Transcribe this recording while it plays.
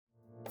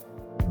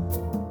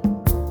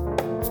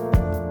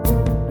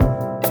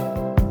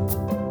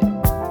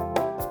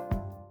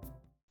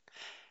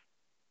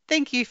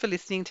Thank you for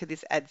listening to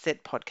this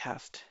AdSet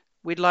podcast.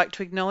 We'd like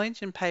to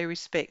acknowledge and pay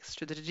respects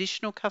to the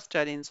traditional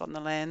custodians on the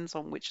lands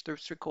on which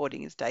this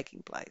recording is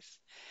taking place,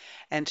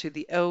 and to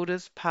the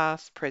elders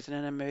past, present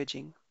and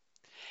emerging.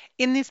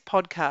 In this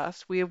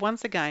podcast, we have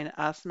once again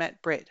asked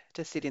Matt Brett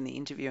to sit in the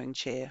interviewing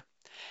chair,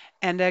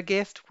 and our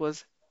guest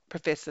was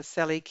Professor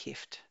Sally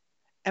Kift.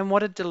 And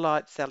what a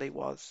delight Sally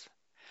was.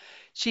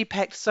 She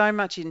packed so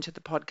much into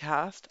the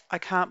podcast, I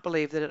can't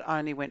believe that it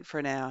only went for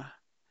an hour.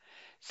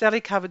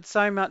 Sally covered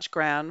so much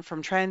ground,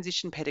 from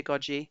transition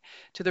pedagogy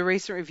to the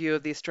recent review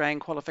of the Australian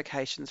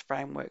Qualifications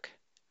Framework.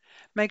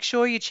 Make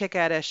sure you check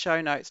out our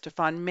show notes to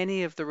find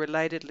many of the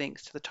related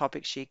links to the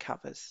topics she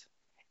covers.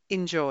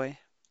 Enjoy.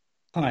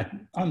 Hi,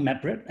 I'm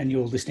Matt Brett, and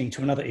you're listening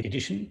to another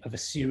edition of a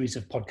series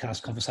of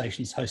podcast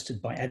conversations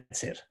hosted by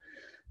AdSet,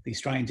 the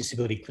Australian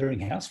Disability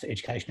Clearinghouse for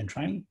Education and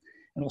Training,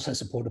 and also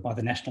supported by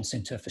the National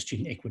Centre for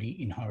Student Equity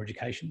in Higher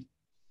Education.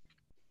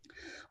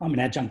 I'm an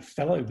adjunct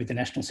fellow with the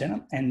National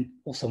Centre and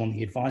also on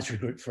the advisory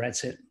group for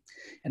AdSet.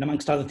 And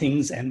amongst other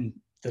things, am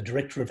the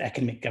Director of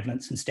Academic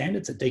Governance and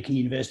Standards at Deakin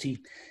University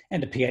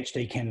and a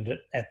PhD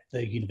candidate at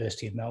the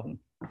University of Melbourne.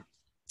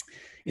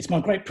 It's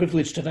my great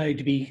privilege today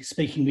to be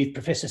speaking with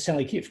Professor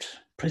Sally Kift,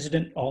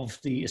 President of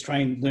the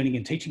Australian Learning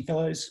and Teaching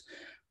Fellows,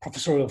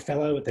 Professorial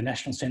Fellow at the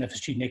National Centre for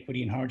Student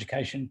Equity in Higher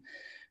Education,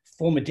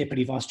 former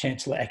Deputy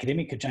Vice-Chancellor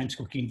Academic at James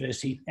Cook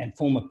University, and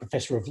former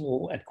Professor of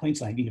Law at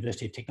Queensland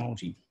University of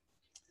Technology.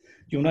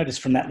 You'll notice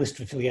from that list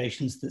of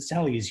affiliations that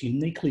Sally is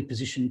uniquely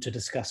positioned to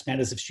discuss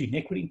matters of student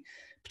equity,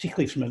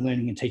 particularly from a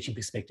learning and teaching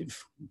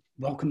perspective.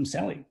 Welcome,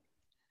 Sally.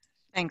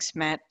 Thanks,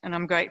 Matt. And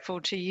I'm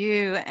grateful to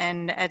you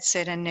and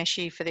AdSet and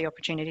Neshi for the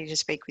opportunity to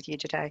speak with you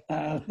today.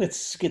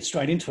 Let's get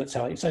straight into it,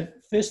 Sally. So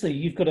firstly,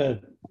 you've got a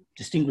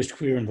distinguished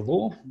career in the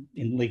law,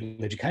 in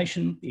legal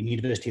education, in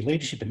university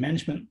leadership and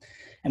management,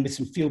 and with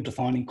some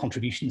field-defining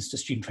contributions to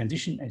student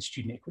transition and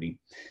student equity.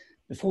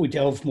 Before we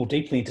delve more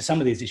deeply into some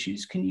of these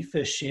issues, can you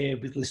first share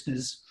with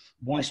listeners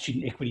why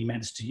student equity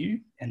matters to you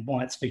and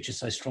why it's featured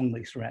so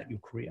strongly throughout your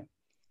career?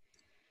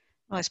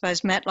 Well, I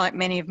suppose, Matt, like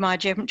many of my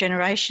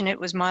generation, it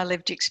was my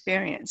lived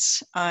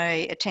experience.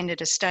 I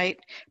attended a state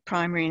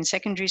primary and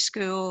secondary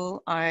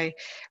school. I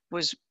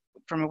was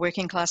from a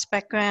working class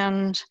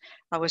background.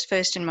 I was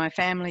first in my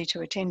family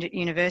to attend at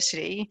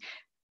university,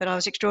 but I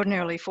was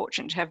extraordinarily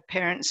fortunate to have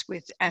parents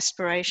with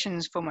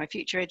aspirations for my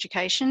future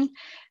education,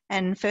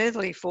 and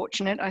furtherly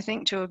fortunate, I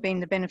think, to have been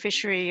the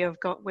beneficiary of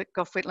Gough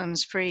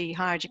Whitlam's free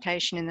higher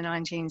education in the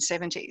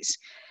 1970s.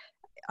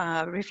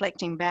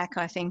 Reflecting back,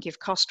 I think if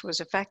cost was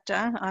a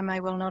factor, I may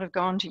well not have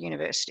gone to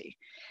university.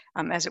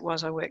 As it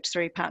was, I worked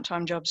 3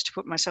 part-time jobs to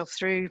put myself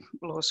through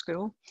law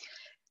school.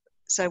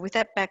 So with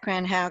that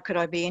background, how could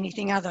I be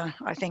anything other,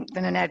 I think,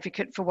 than an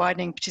advocate for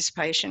widening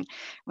participation,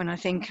 when I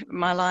think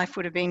my life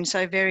would have been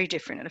so very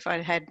different if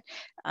I had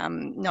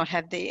not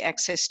had the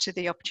access to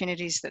the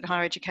opportunities that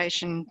higher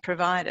education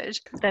provided.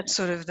 That's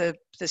sort of the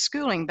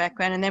schooling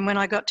background. And then when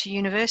I got to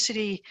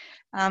university,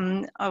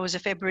 I was a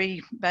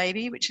February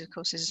baby, which of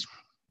course is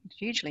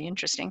hugely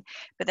interesting,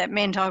 but that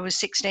meant I was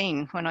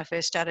 16 when I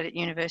first started at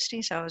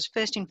university. So I was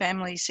first in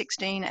family,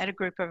 16, at a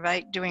group of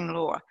 8 doing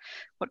law.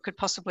 What could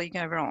possibly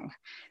go wrong?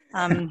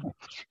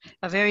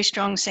 A very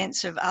strong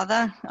sense of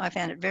other. I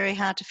found it very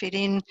hard to fit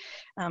in.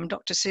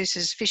 Dr.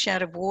 Seuss's fish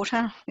out of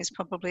water is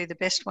probably the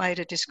best way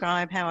to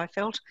describe how I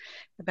felt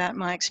about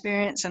my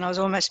experience. And I was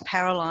almost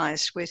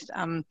paralysed with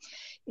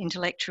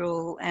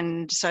intellectual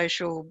and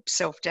social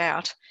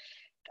self-doubt.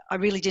 I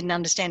really didn't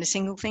understand a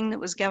single thing that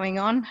was going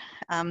on.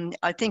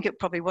 I think it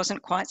probably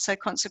wasn't quite so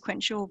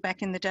consequential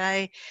back in the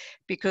day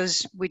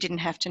because we didn't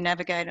have to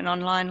navigate an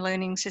online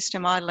learning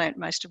system. I learnt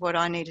most of what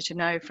I needed to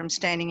know from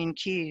standing in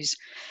queues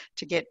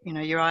to get,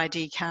 your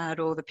ID card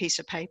or the piece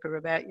of paper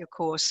about your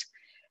course.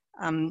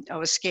 I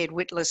was scared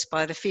witless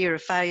by the fear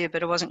of failure,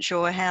 but I wasn't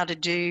sure how to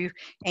do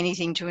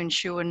anything to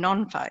ensure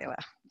non-failure,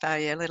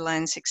 let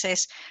alone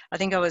success. I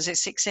think I was a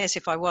success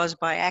if I was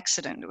by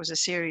accident. It was a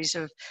series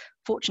of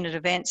fortunate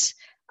events.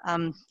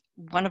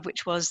 One of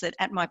which was that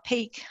at my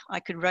peak,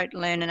 I could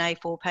learn an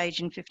A4 page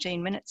in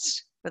 15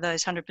 minutes for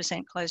those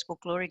 100% closed book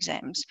law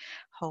exams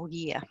whole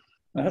year.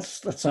 That's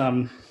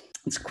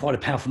quite a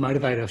powerful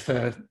motivator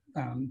for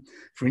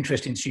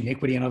interest in student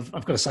equity. And I've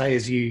got to say,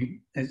 as you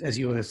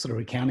were sort of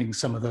recounting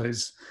some of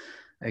those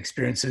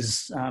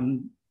experiences,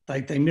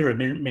 they mirror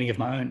many of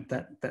my own,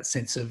 that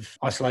sense of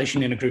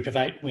isolation in a group of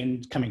 8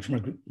 when coming from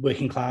a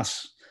working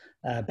class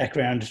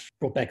background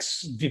brought back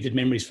vivid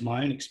memories from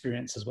my own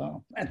experience as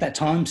well. At that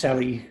time,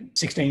 Sally,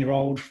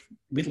 16-year-old,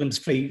 Whitlam's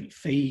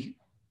fee-free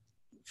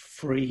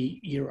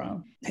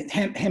era.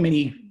 How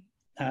many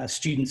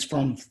students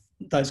from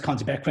those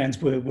kinds of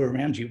backgrounds were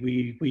around you?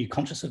 Were you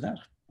conscious of that?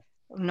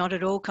 Not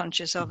at all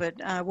conscious of it.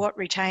 What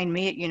retained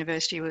me at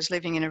university was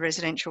living in a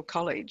residential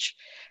college,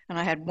 and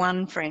I had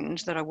one friend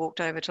that I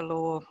walked over to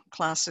law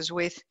classes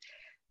with.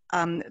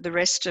 The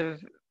rest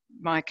of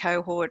my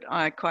cohort,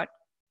 I quite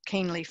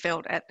keenly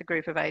felt at the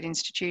Group of 8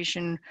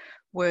 institution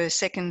were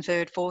second,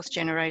 third, fourth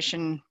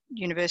generation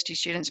university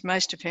students,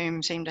 most of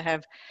whom seemed to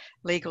have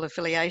legal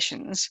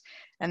affiliations.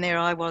 And there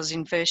I was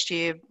in first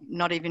year,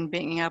 not even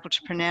being able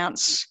to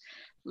pronounce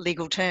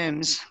legal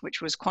terms,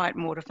 which was quite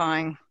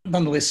mortifying.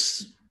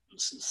 Nonetheless,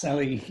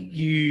 Sally,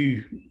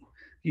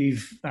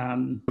 you've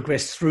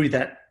progressed through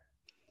that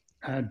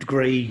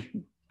degree,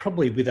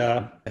 probably with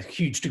a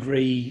huge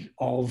degree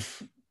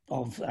of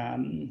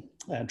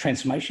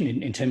transformation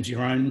in terms of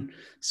your own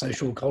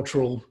social,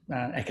 cultural,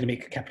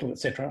 academic capital,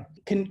 etc.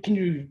 Can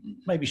you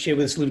maybe share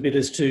with us a little bit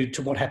as to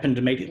what happened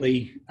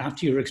immediately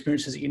after your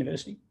experiences at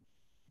university?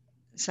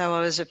 So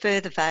I was a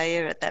further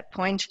failure at that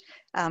point,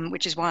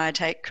 which is why I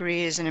take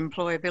careers and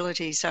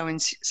employability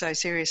so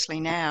seriously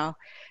now.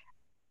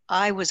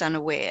 I was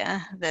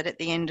unaware that at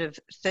the end of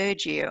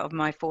third year of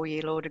my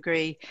 4-year law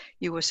degree,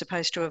 you were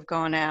supposed to have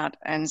gone out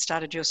and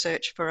started your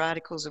search for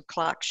articles of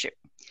clerkship.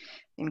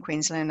 In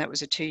Queensland, that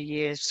was a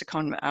 2-year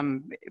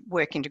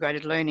work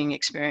integrated learning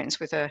experience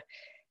with a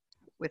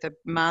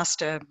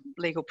master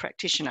legal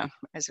practitioner,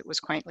 as it was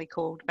quaintly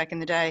called back in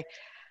the day.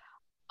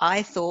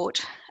 I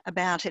thought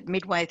about it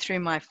midway through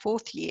my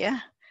 4th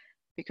year,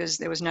 because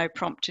there was no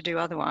prompt to do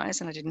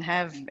otherwise, and I didn't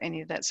have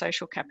any of that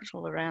social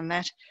capital around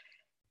that,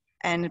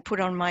 and put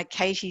on my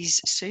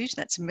Katie's suit,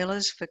 that's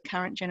Miller's for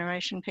current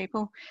generation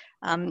people,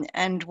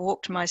 and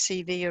walked my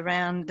CV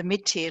around the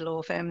mid-tier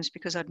law firms,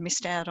 because I'd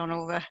missed out on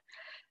all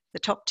the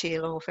top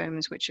tier law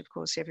firms, which of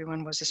course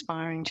everyone was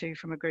aspiring to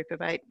from a group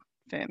of 8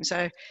 firms.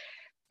 So,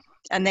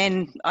 and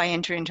then I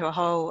enter into a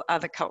whole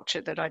other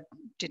culture that I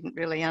didn't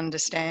really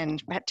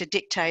understand. I had to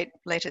dictate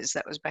letters.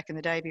 That was back in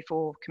the day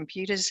before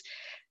computers.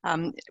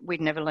 We'd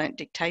never learnt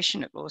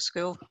dictation at law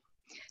school.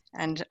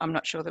 And I'm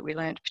not sure that we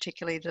learnt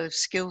particularly the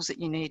skills that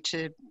you need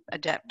to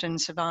adapt and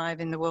survive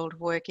in the world of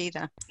work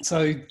either.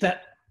 So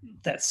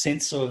that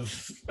sense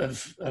of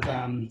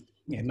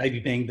maybe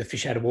being the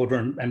fish out of water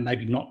and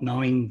maybe not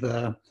knowing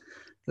the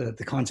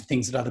kinds of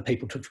things that other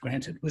people took for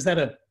granted, was that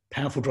a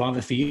powerful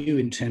driver for you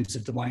in terms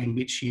of the way in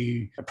which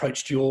you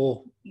approached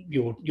your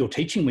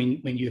teaching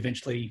when you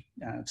eventually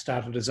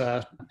started as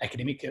an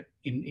academic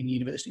in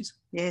universities?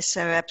 Yes,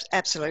 so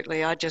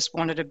absolutely. I just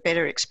wanted a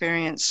better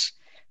experience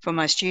for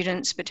my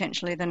students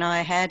potentially than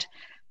I had.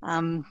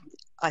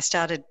 I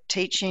started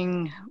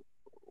teaching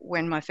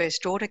when my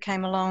first daughter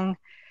came along,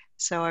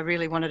 so I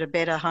really wanted a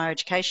better higher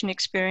education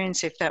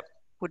experience, if that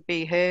would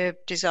be her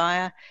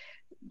desire,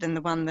 than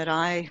the one that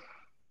I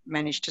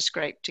managed to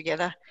scrape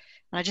together.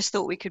 And I just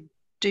thought we could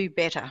do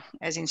better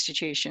as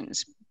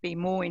institutions, be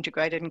more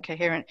integrated and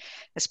coherent,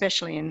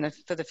 especially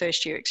for the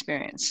first year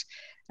experience.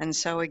 And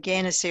so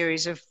again, a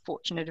series of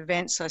fortunate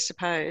events, I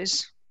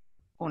suppose,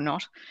 or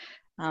not.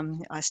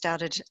 I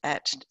started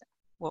at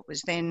what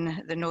was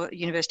then the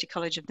University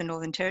College of the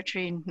Northern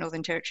Territory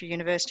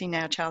University,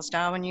 now Charles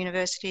Darwin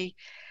University,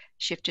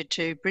 shifted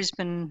to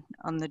Brisbane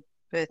on the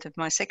birth of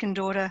my second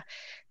daughter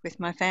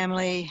with my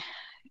family,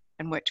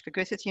 and worked for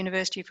Griffith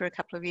University for a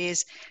couple of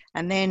years.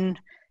 And then,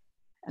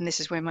 and this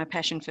is where my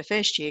passion for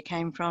first year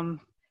came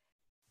from,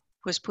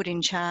 was put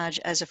in charge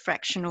as a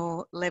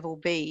fractional level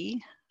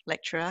B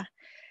lecturer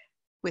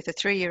with a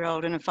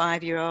 3-year-old and a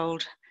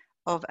 5-year-old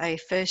of a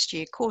first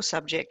year core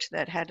subject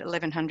that had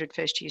 1,100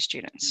 first year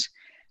students.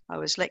 I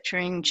was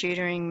lecturing,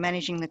 tutoring,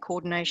 managing the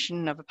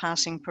coordination of a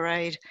passing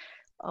parade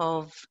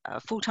of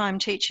full-time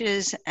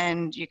teachers,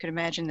 and you could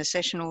imagine the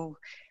sessional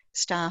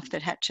staff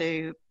that had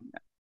to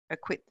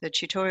quit the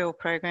tutorial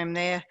program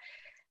there,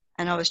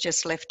 and I was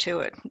just left to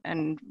it.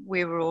 And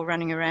we were all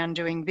running around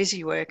doing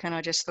busy work, and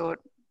I just thought,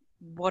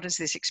 what does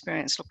this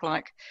experience look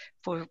like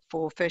for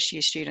first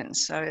year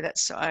students? So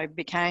I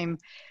became,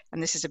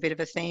 and this is a bit of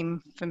a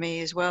theme for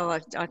me as well,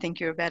 I think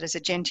you're about as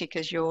agentic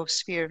as your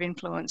sphere of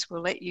influence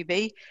will let you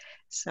be.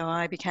 So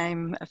I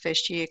became a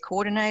first year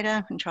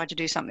coordinator and tried to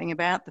do something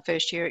about the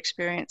first year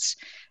experience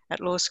at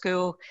law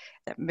school.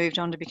 That moved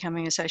on to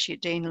becoming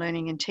Associate Dean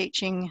Learning and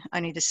Teaching,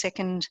 only the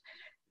second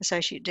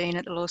Associate Dean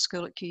at the law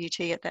school at QUT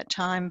at that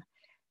time.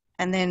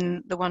 And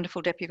then the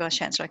wonderful Deputy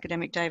Vice-Chancellor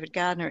Academic David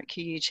Gardner at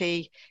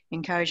QUT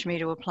encouraged me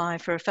to apply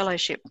for a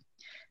fellowship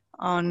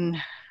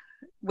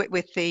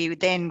with the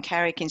then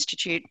Carrick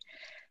Institute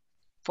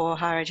for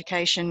Higher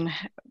Education,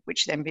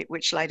 which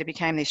later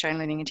became the Australian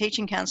Learning and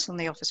Teaching Council and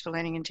the Office for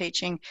Learning and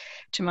Teaching.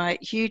 To my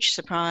huge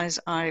surprise,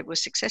 I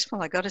was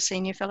successful. I got a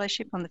senior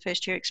fellowship on the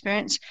first year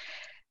experience.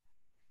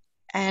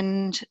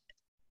 And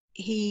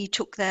he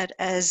took that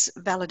as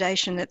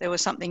validation that there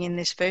was something in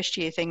this first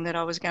year thing that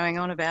I was going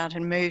on about,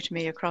 and moved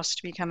me across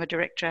to become a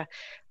director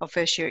of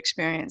first year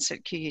experience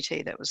at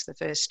QUT. That was the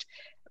first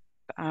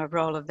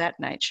role of that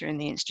nature in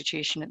the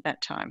institution at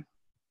that time.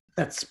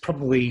 That's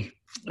probably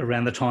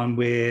around the time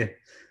where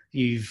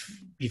you've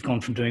gone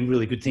from doing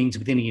really good things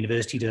within a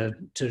university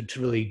to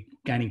really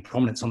gaining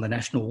prominence on the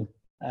national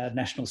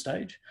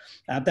stage.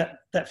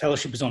 That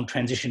fellowship was on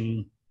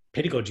transition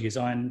pedagogy, as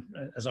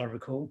I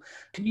recall.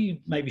 Can you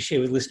maybe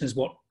share with listeners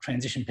what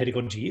transition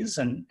pedagogy is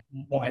and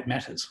why it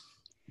matters?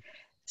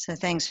 So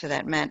thanks for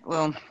that, Matt.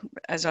 Well,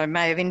 as I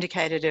may have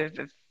indicated,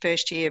 a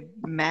first year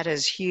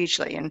matters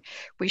hugely, and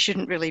we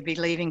shouldn't really be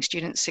leaving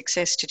students'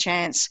 success to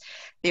chance.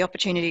 The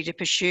opportunity to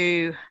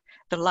pursue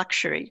the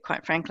luxury,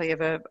 quite frankly, of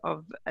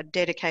a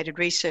dedicated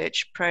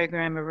research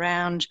program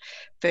around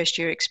first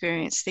year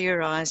experience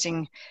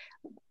theorising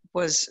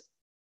was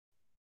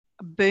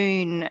a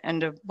boon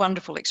and a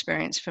wonderful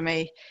experience for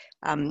me.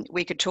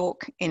 We could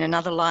talk in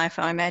another life,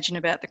 I imagine,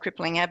 about the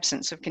crippling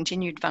absence of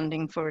continued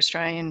funding for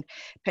Australian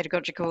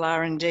pedagogical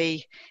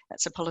R&D.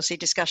 That's a policy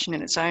discussion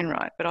in its own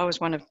right, but I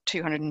was one of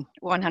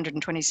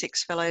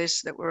 126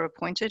 fellows that were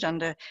appointed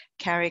under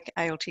Carrick,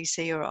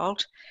 ALTC or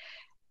ALT.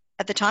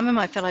 At the time of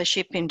my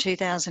fellowship in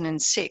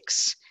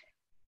 2006,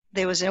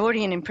 there was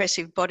already an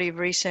impressive body of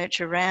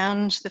research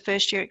around the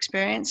first year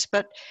experience,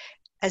 but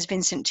as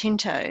Vincent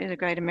Tinto, the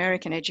great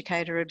American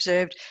educator,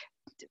 observed,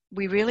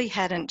 we really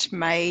hadn't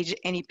made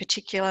any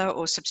particular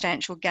or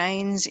substantial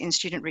gains in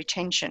student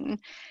retention,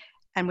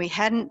 and we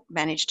hadn't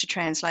managed to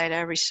translate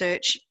our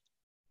research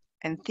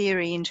and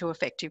theory into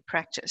effective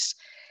practice.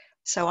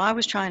 So I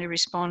was trying to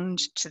respond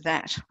to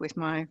that with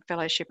my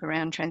fellowship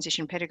around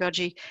transition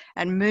pedagogy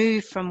and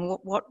move from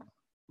what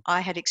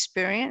I had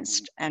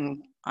experienced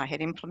and I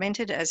had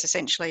implemented as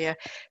essentially a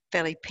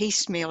fairly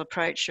piecemeal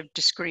approach of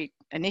discrete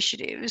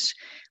initiatives,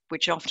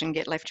 which often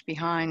get left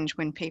behind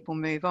when people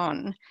move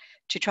on,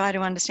 to try to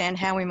understand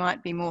how we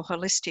might be more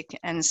holistic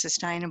and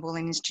sustainable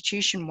in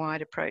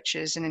institution-wide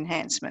approaches and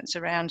enhancements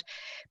around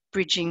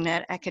bridging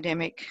that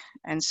academic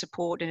and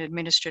support and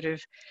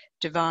administrative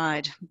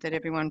divide that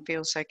everyone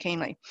feels so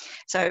keenly.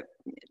 So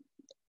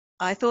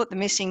I thought the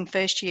missing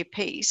first year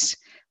piece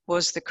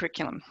was the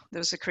curriculum. There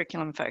was a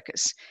curriculum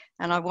focus.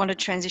 And I wanted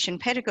transition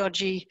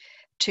pedagogy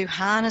to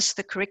harness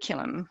the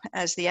curriculum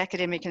as the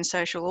academic and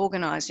social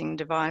organising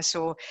device,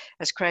 or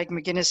as Craig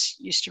McGuinness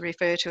used to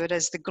refer to it,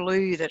 as the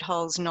glue that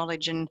holds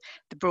knowledge and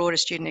the broader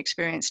student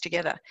experience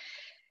together.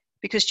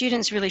 Because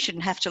students really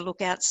shouldn't have to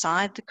look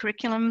outside the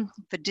curriculum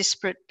for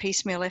disparate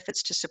piecemeal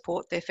efforts to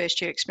support their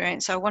first year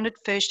experience. So I wanted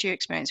first year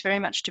experience very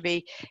much to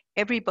be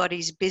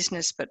everybody's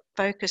business, but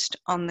focused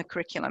on the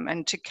curriculum,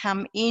 and to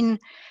come in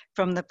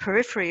from the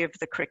periphery of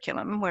the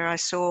curriculum, where I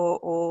saw,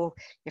 or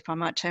if I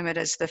might term it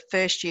as the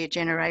first year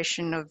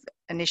generation of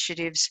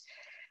initiatives,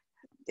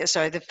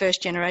 so the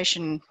first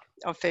generation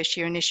of first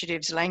year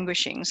initiatives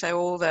languishing. So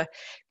all the,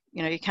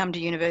 you come to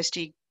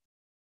university,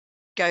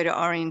 go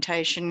to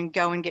orientation,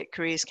 go and get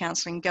careers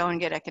counselling, go and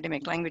get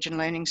academic language and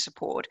learning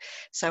support.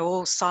 So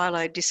all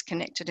siloed,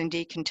 disconnected and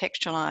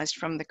decontextualised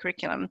from the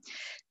curriculum.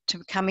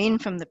 To come in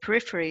from the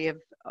periphery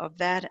of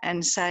that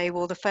and say,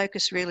 well, the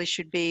focus really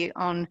should be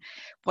on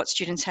what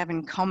students have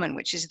in common,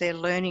 which is their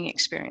learning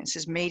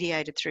experiences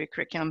mediated through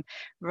curriculum,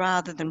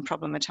 rather than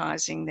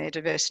problematising their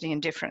diversity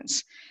and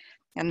difference.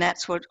 And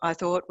that's what I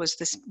thought was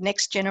this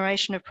next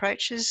generation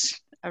approaches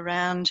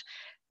around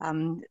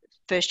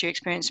first year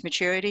experience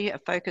maturity, a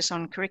focus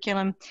on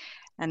curriculum.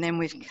 And then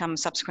we've come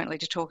subsequently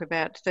to talk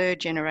about third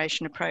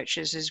generation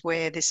approaches, is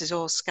where this is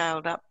all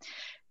scaled up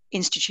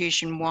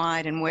institution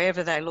wide, and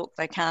wherever they look,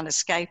 they can't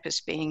escape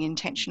as being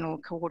intentional,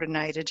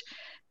 coordinated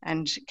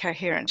and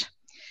coherent.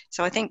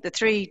 So I think the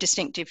three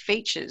distinctive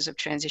features of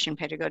transition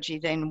pedagogy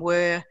then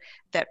were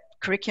that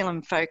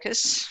curriculum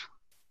focus,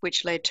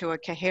 which led to a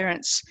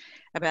coherence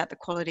about the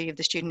quality of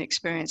the student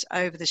experience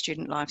over the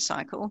student life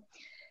cycle.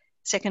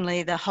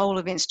 Secondly, the whole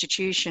of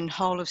institution,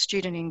 whole of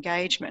student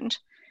engagement,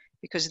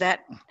 because that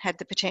had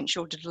the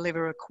potential to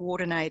deliver a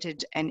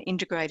coordinated and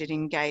integrated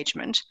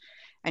engagement,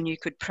 and you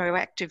could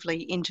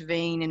proactively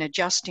intervene in a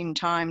just in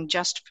time,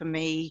 just for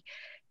me,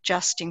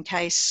 just in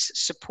case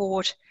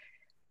support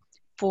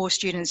for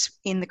students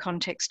in the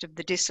context of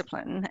the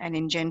discipline and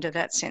engender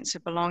that sense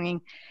of belonging.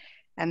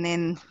 And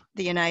then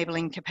the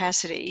enabling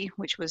capacity,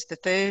 which was the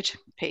third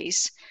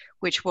piece,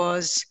 which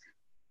was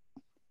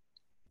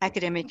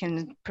academic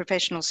and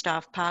professional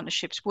staff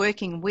partnerships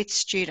working with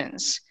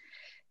students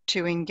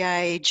to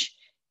engage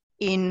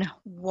in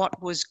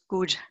what was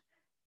good,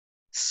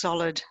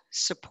 solid,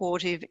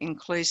 supportive,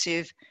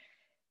 inclusive,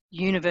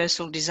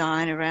 universal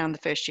design around the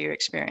first year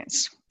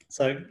experience.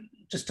 So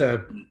just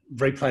to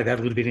replay that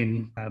a little bit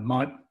in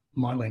my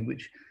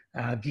language,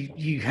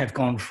 you have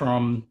gone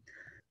from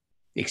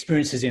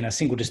experiences in a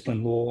single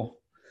discipline law,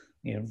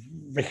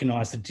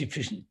 recognise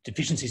the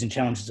deficiencies and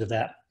challenges of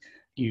that.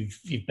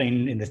 You've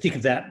been in the thick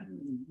of that,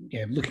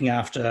 looking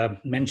after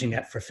managing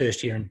that for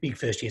first year and big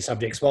first year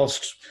subjects,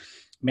 whilst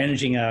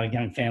managing a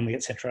young family,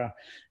 etc.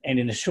 And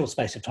in a short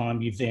space of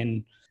time, you've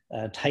then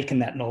taken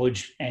that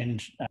knowledge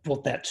and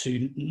brought that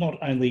to not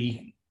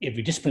only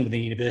every discipline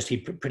within the university,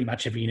 pretty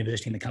much every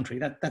university in the country.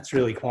 That's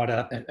really quite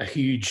a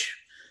huge,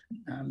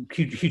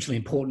 hugely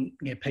important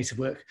piece of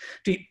work.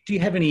 Do you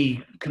have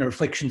any kind of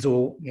reflections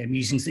or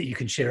musings that you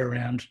can share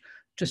around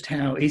just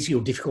how easy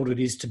or difficult it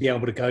is to be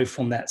able to go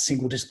from that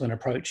single discipline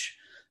approach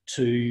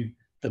to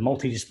the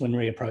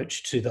multidisciplinary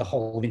approach to the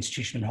whole of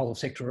institution and whole of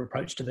sector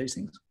approach to these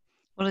things?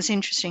 Well, it's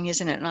interesting,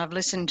 isn't it? And I've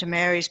listened to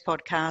Mary's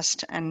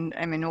podcast and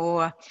am in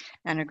awe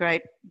and a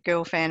great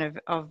girl fan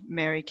of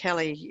Mary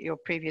Kelly, your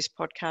previous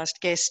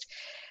podcast guest.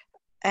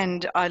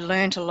 And I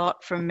learned a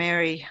lot from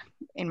Mary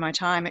in my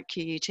time at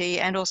QUT,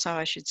 and also,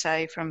 I should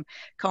say, from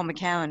Cole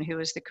McCowan, who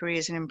was the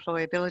Careers and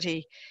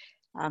Employability,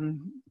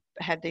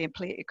 had the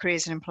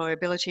Careers and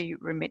Employability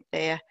remit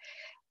there.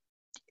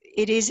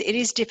 It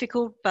is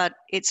difficult, but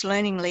it's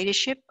learning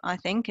leadership, I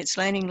think. It's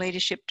learning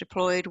leadership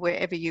deployed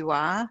wherever you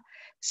are.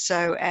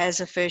 So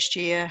as a first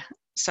year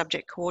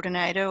subject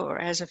coordinator, or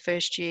as a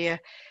first year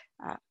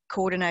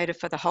coordinator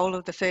for the whole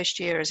of the first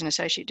year as an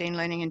Associate Dean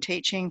Learning and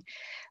Teaching,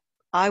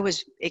 I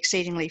was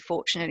exceedingly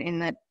fortunate in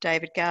that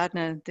David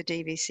Gardner, the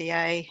DVC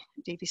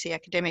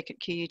academic at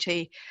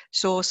QUT,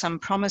 saw some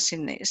promise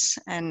in this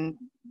and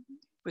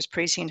was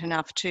prescient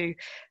enough to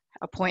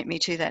appoint me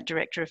to that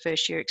Director of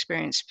First Year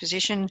Experience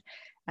position.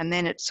 And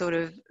then it sort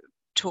of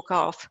took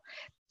off.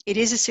 It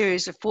is a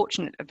series of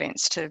fortunate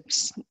events, to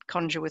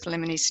conjure with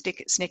Lemony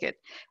Snicket.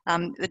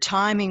 The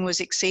timing was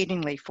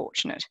exceedingly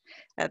fortunate.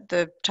 At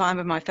the time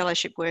of my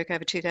fellowship work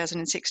over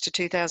 2006 to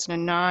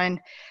 2009,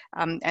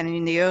 and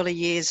in the early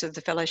years of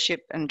the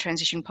fellowship and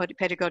transition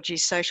pedagogy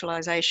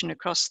socialisation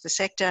across the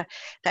sector,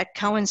 that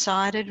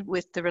coincided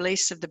with the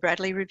release of the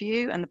Bradley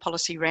Review and the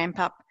policy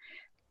ramp-up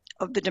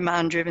of the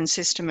demand-driven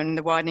system and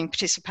the widening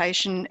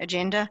participation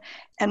agenda.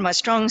 And my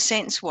strong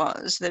sense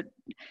was that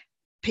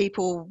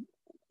people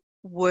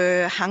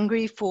were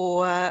hungry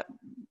for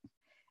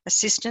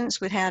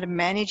assistance with how to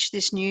manage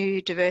this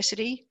new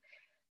diversity.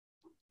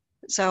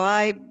 So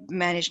I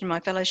managed in my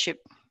fellowship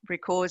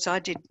records, I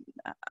did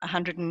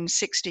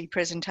 160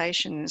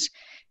 presentations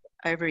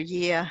over a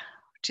year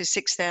to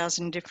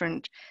 6,000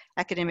 different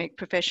academic,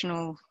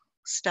 professional,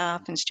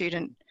 staff and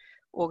student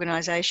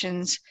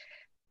organisations.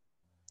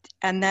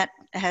 And that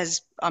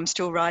I'm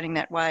still riding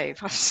that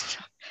wave.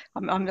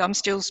 I'm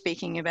still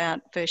speaking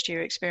about first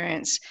year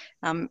experience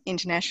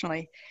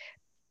internationally.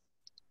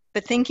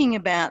 But thinking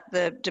about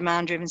the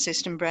demand-driven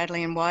system,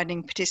 Bradley, and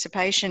widening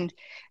participation,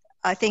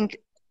 I think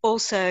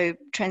also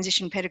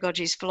transition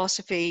pedagogy's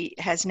philosophy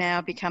has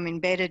now become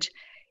embedded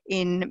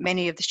in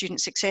many of the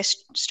student success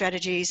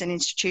strategies and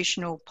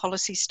institutional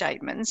policy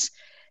statements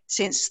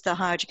since the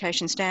Higher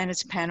Education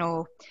Standards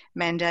Panel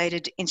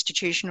mandated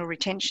institutional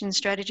retention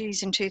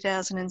strategies in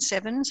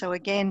 2007. So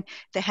again,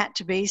 there had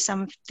to be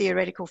some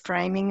theoretical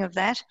framing of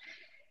that.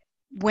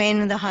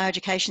 When the Higher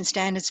Education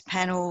Standards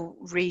Panel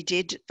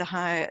redid the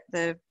Higher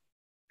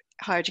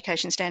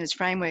Education Standards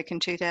Framework in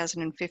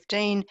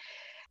 2015,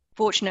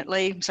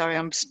 fortunately, sorry,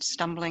 I'm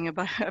stumbling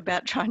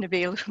about trying to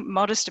be a little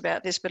modest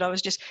about this, but I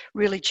was just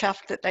really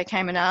chuffed that they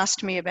came and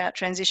asked me about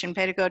transition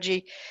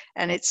pedagogy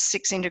and its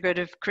 6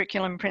 integrative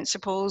curriculum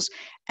principles,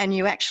 and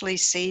you actually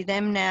see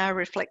them now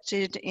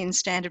reflected in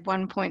Standard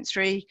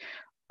 1.3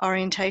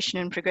 orientation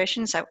and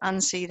progression. So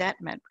unsee that,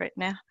 Matt Brett,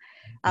 now.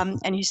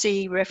 And you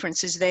see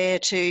references there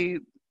to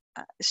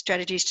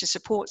strategies to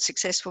support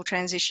successful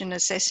transition,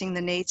 assessing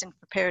the needs and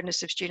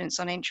preparedness of students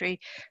on entry,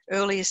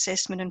 early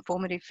assessment and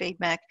formative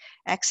feedback,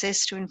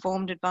 access to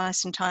informed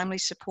advice and timely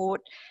support,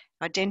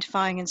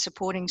 identifying and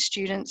supporting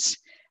students.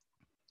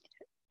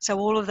 So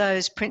all of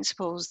those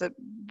principles that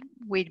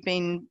we'd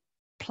been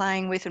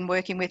playing with and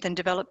working with and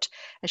developed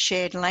a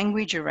shared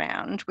language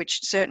around,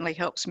 which certainly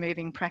helps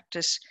moving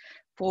practice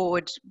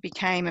forward,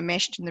 became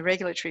enmeshed in the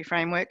regulatory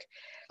framework.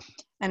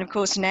 And of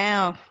course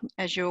now,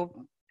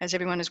 as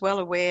everyone is well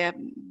aware,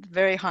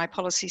 very high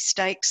policy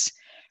stakes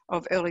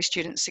of early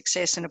student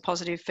success and a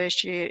positive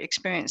first year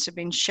experience have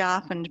been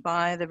sharpened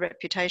by the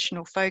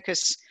reputational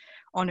focus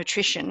on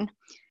attrition.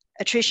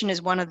 Attrition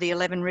is one of the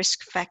 11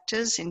 risk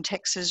factors in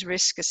Texas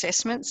risk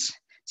assessments.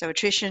 So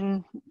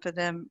attrition, for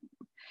the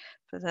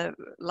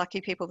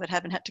lucky people that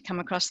haven't had to come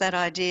across that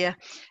idea,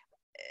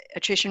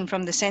 attrition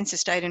from the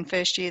census date in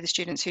first year, the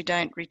students who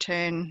don't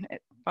return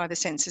by the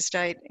census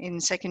date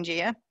in second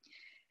year.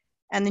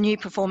 And the new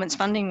performance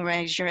funding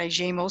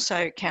regime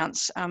also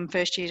counts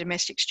first year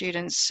domestic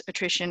students'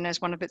 attrition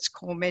as one of its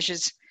core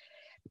measures.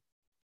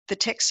 The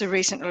TEXA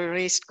recently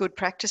released Good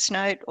Practice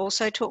Note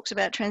also talks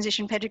about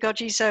transition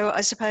pedagogy. So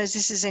I suppose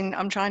this is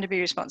I'm trying to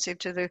be responsive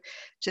to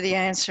the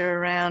answer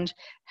around,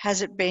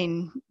 has it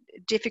been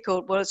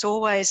difficult? Well, it's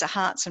always a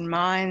hearts and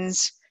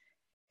minds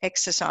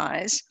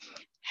exercise.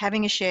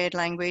 Having a shared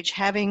language,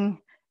 having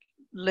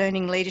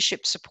learning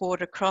leadership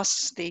support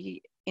across the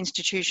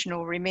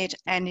institutional remit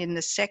and in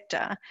the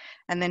sector,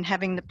 and then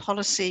having the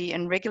policy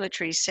and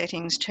regulatory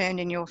settings turned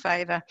in your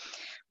favour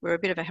were a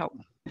bit of a help.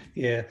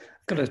 Yeah,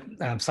 I've got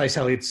to say,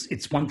 Sally,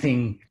 it's one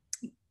thing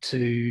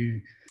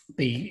to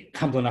be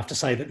humble enough to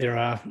say that there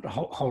are a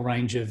whole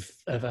range of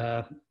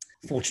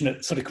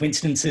fortunate sort of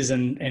coincidences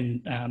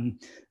and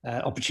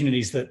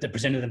opportunities that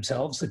presented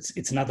themselves.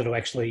 It's another to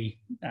actually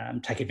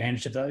take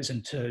advantage of those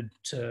and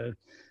to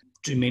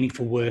do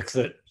meaningful work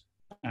that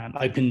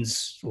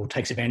opens or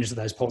takes advantage of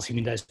those policy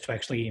windows to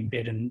actually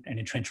embed and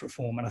entrench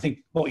reform. And I think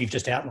what you've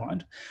just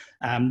outlined,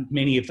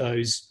 many of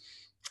those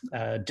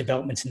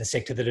developments in the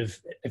sector that have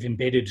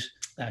embedded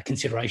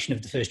consideration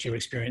of the first year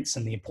experience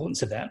and the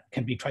importance of that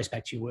can be traced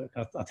back to your work.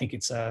 I think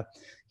it's a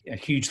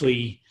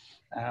hugely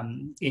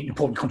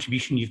important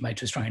contribution you've made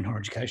to Australian higher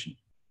education.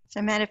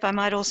 So Matt, if I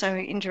might also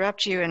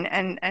interrupt you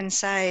and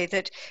say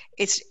that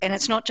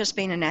it's not just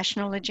been a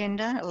national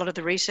agenda. A lot of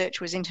the research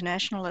was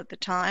international at the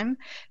time.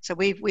 So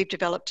we've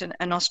developed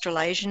an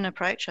Australasian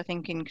approach, I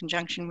think, in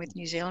conjunction with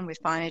New Zealand, with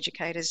fine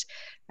educators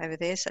over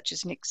there, such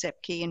as Nick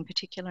Zepke in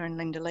particular and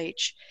Linda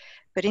Leach.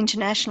 But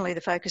internationally, the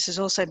focus has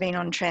also been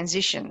on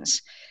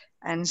transitions.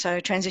 And so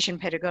transition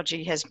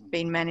pedagogy has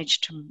been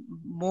managed to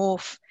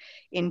morph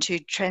into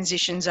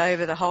transitions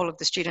over the whole of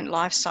the student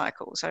life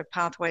cycle. So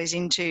pathways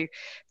into,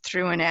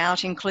 through and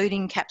out,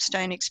 including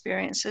capstone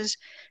experiences.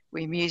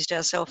 We amused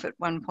ourselves at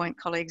one point,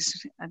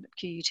 colleagues at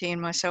QUT and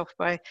myself,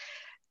 by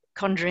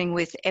conjuring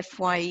with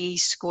FYE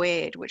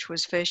squared, which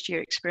was first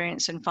year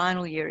experience and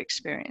final year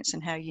experience,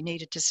 and how you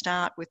needed to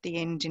start with the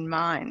end in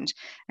mind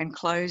and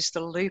close the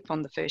loop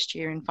on the first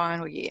year and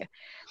final year.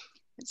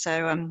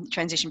 So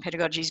transition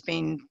pedagogy has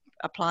been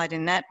applied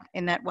in that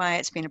way.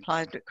 It's been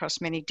applied across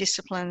many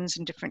disciplines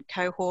and different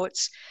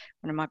cohorts.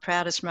 One of my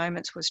proudest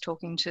moments was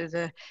talking to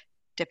the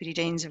Deputy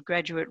Deans of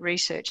Graduate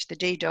Research, the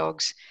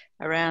DDogs,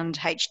 around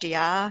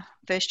HDR,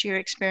 first year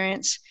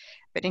experience,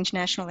 but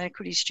international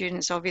equity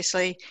students,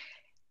 obviously,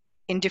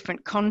 in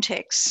different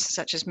contexts,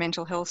 such as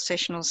mental health,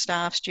 sessional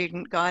staff,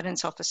 student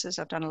guidance officers.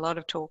 I've done a lot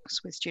of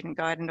talks with student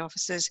guidance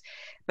officers,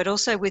 but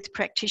also with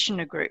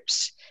practitioner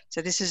groups.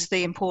 So this is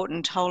the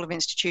important whole of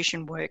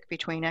institution work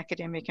between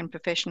academic and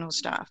professional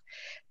staff.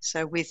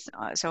 So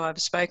I've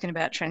spoken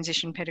about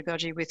transition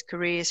pedagogy with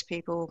careers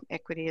people,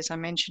 equity, as I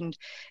mentioned,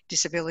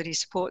 disability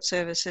support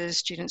services,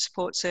 student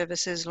support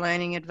services,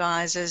 learning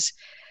advisors.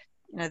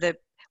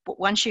 But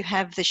once you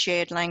have the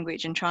shared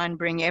language and try and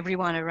bring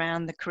everyone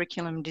around the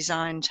curriculum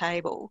design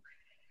table,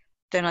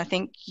 then I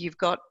think you've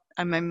got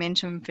a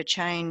momentum for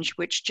change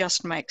which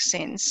just makes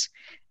sense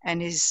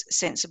and is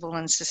sensible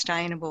and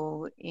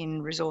sustainable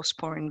in resource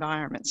poor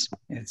environments.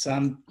 It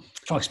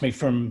strikes me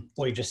from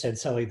what you just said,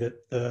 Sally,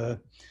 that the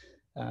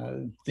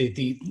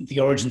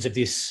origins of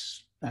this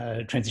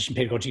transition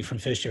pedagogy from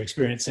first year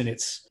experience and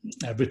its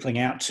rippling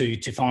out to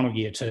final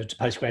year, to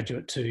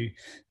postgraduate, to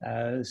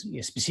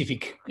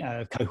specific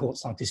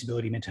cohorts like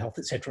disability, mental health,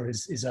 etc.,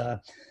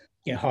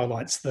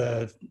 highlights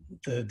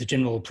the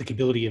general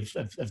applicability of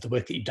the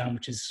work that you've done,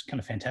 which is kind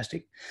of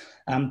fantastic.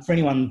 For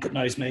anyone that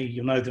knows me,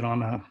 you'll know that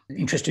I'm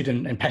interested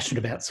and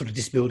passionate about sort of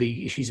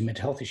disability issues and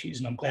mental health issues,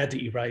 and I'm glad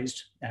that you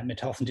raised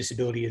mental health and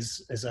disability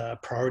as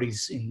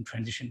priorities in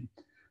transition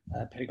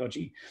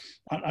pedagogy.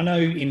 I know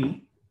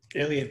in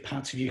earlier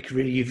parts of your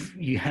career,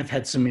 you have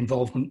had some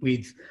involvement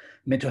with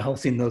mental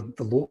health in the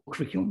law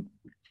curriculum.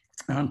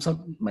 So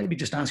maybe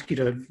just ask you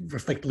to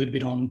reflect a little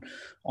bit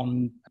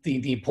on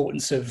the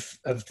importance of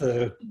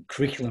the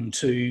curriculum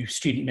to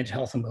student mental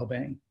health and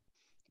wellbeing.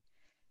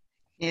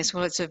 Yes,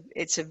 well,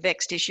 it's a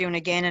vexed issue, and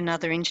again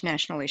another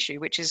international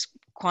issue, which is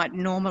quite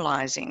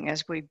normalising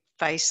as we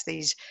face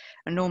these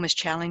enormous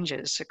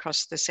challenges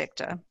across the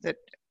sector. That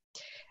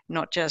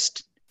not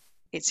just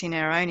it's in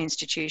our own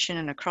institution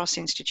and across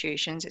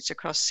institutions, it's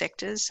across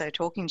sectors. So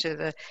talking to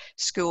the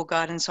school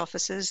guidance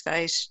officers,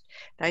 they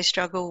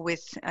struggle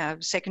with,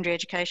 secondary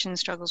education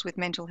struggles with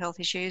mental health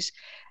issues,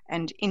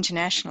 and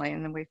internationally,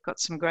 and then we've got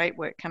some great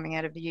work coming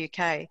out of the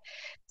UK.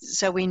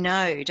 So we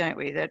know, don't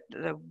we, that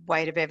the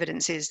weight of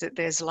evidence is that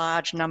there's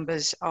large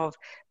numbers of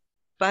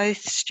both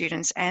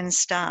students and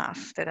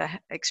staff that are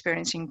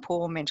experiencing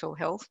poor mental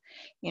health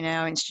in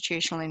our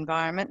institutional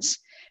environments.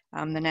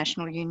 The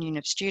National Union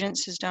of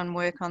Students has done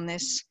work on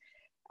this,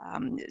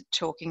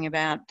 talking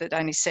about that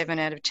only 7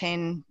 out of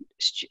 10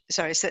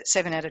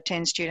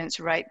 students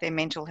rate their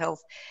mental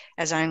health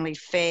as only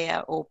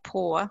fair or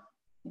poor.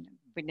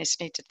 We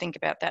just need to think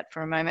about that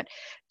for a moment.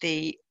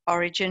 The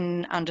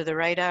Origin Under the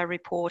Radar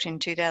report in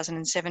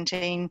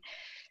 2017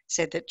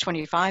 said that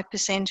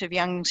 25% of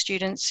young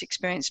students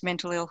experience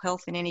mental ill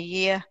health in any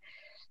year.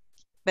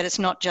 But it's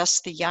not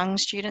just the young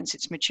students,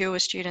 it's mature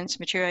students,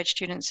 mature age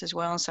students as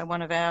well. So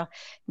one of our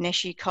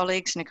NESHE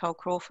colleagues, Nicole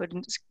Crawford,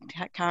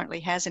 currently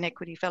has an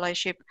equity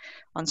fellowship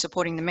on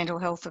supporting the mental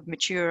health of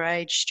mature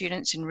age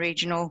students in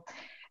regional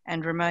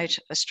and remote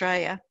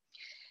Australia.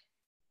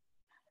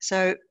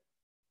 So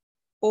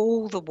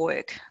all the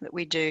work that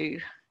we do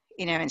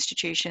in our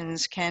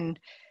institutions can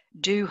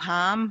do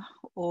harm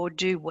or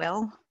do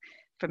well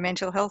for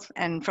mental health.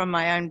 And from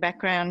my own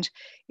background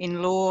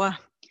in law,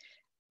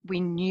 we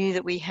knew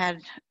that we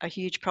had a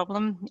huge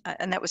problem,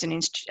 and that was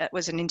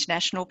an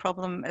international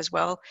problem as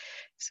well.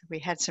 So we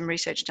had some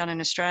research done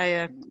in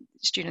Australia.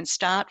 Students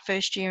start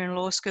first year in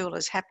law school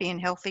as happy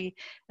and healthy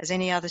as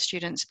any other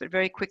students, but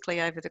very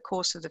quickly over the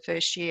course of the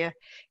first year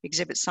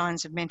exhibit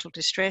signs of mental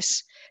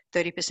distress,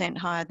 30%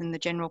 higher than the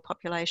general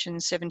population,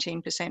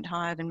 17%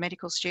 higher than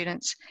medical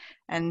students.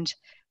 And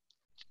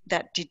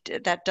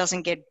that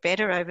doesn't get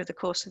better over the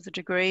course of the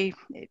degree.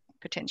 It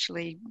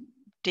potentially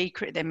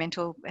their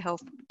mental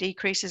health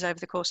decreases over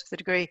the course of the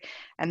degree,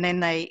 and then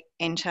they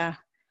enter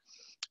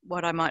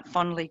what I might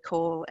fondly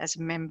call, as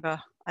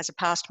a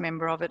past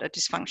member of it, a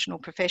dysfunctional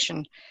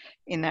profession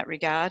in that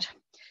regard.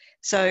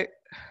 So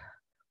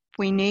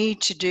we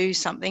need to do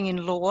something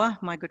in law.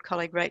 My good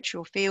colleague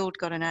Rachel Field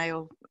got an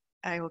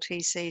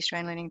ALTC,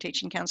 Australian Learning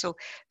Teaching Council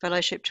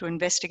Fellowship to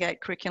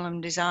investigate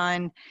curriculum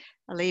design,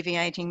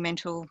 alleviating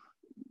mental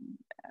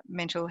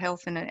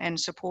health and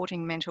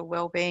supporting mental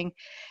well-being.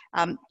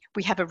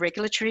 We have a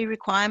regulatory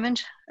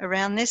requirement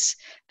around this.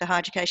 The Higher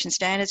Education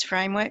Standards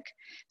Framework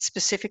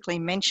specifically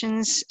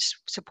mentions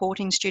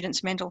supporting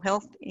students' mental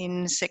health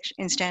in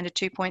Standard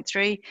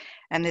 2.3,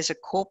 and there's a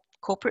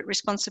corporate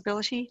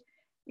responsibility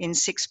in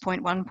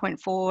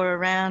 6.1.4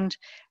 around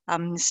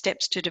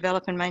steps to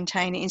develop and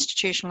maintain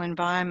institutional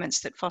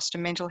environments that foster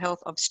mental health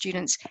of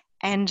students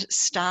and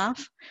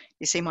staff.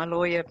 You see my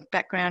lawyer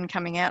background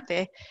coming out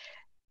there.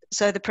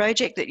 So the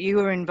project that you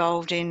were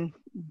involved in,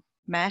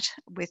 Matt,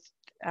 with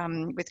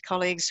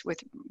colleagues,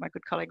 with my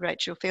good colleague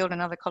Rachel Field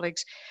and other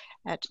colleagues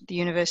at the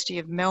University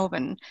of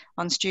Melbourne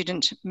on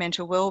student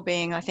mental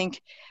wellbeing, I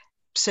think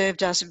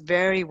served us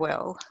very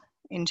well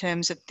in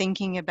terms of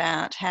thinking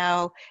about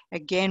how,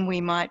 again, we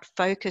might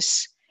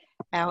focus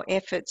our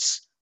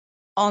efforts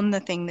on the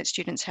thing that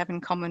students have in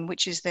common,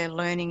 which is their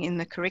learning in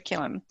the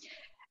curriculum.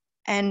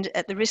 And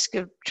at the risk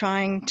of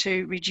trying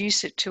to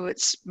reduce it to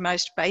its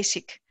most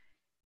basic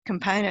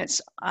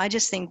components, I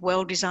just think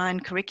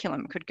well-designed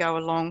curriculum could go a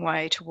long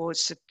way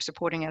towards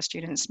supporting our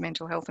students'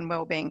 mental health and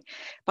wellbeing,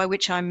 by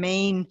which I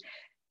mean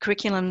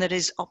curriculum that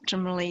is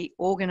optimally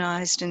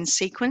organised and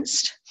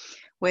sequenced,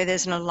 where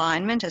there's an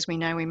alignment, as we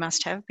know we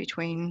must have,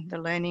 between the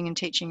learning and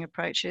teaching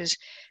approaches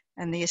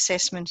and the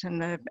assessment and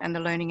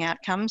the learning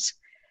outcomes,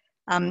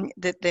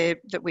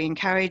 that we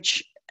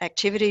encourage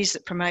activities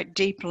that promote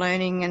deep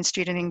learning and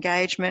student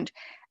engagement,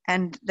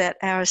 and that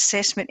our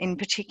assessment in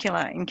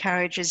particular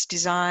encourages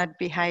desired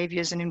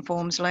behaviours and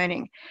informs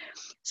learning.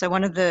 So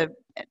one of the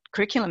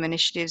curriculum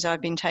initiatives I've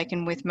been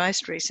taken with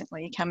most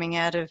recently, coming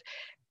out of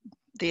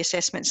the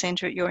assessment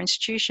centre at your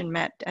institution,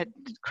 Matt, at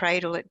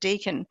Cradle at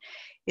Deakin,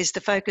 is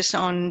the focus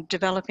on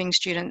developing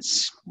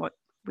students what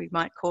we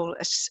might call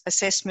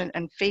assessment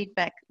and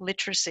feedback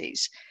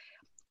literacies.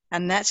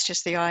 And that's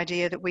just the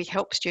idea that we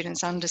help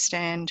students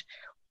understand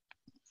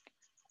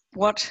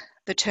what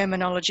the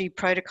terminology,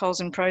 protocols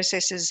and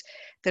processes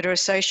that are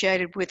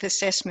associated with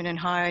assessment in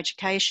higher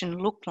education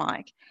look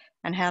like,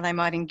 and how they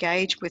might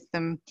engage with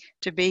them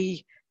to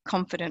be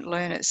confident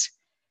learners.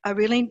 I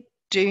really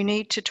do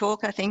need to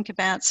talk, I think,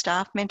 about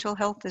staff mental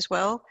health as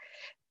well.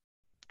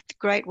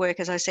 Great work,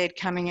 as I said,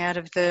 coming out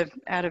of the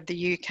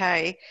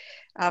UK.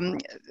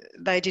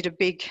 They did a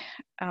big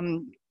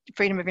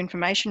Freedom of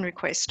Information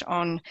request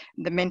on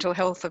the mental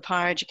health of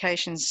higher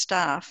education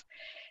staff,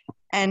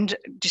 and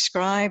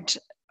described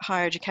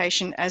higher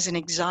education as an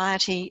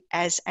anxiety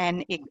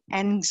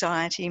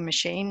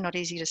machine, not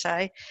easy to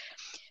say,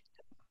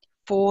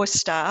 for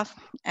staff,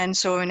 and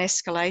saw an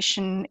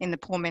escalation in the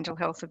poor mental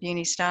health of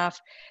uni staff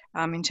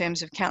in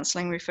terms of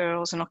counselling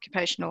referrals and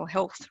occupational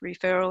health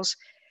referrals.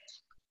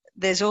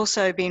 There's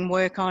also been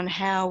work on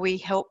how we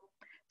help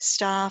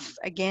staff,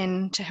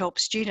 again, to help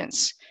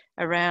students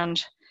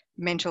around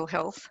mental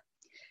health.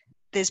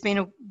 There's been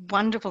a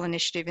wonderful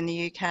initiative in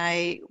the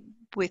UK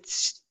with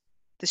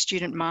the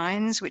Student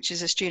Minds, which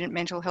is a student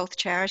mental health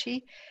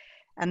charity,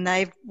 and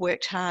they've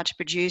worked hard to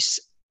produce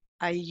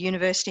a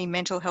university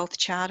mental health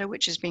charter,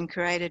 which has been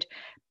created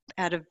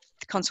out of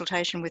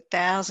consultation with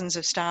thousands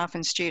of staff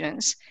and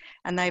students.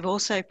 And they've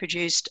also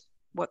produced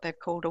what they've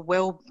called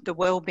the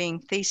wellbeing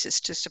thesis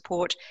to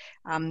support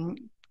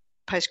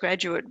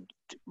postgraduate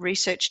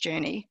research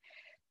journey.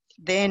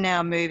 They're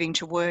now moving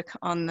to work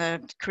on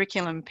the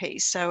curriculum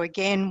piece. So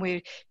again,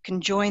 we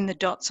can join the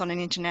dots on an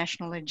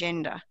international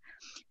agenda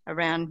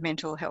around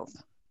mental health.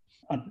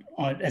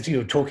 As you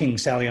were talking,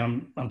 Sally,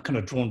 I'm kind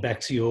of drawn back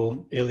to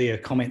your earlier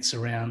comments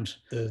around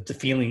the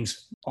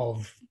feelings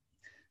of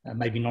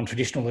maybe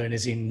non-traditional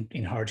learners in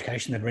higher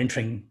education that are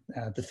entering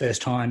the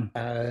first time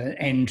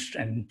and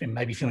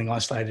maybe feeling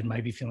isolated,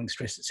 maybe feeling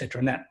stressed, etc.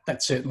 And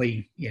that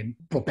certainly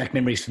brought back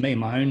memories for me in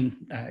my own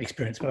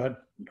experience.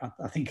 But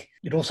I think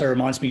it also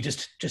reminds me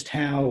just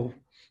how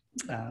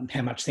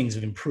much things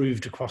have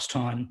improved across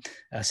time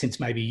since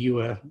maybe you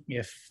were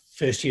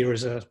first year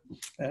as a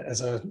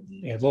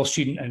law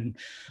student and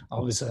I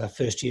was a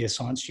first year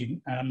science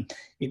student.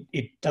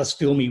 It does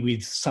fill me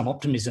with some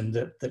optimism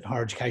that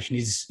higher education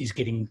is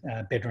getting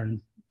better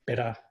and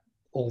better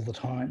all the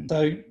time.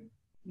 So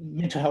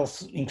mental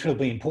health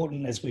incredibly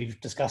important, as we've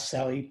discussed,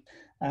 Sally.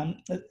 Are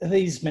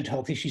these mental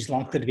health issues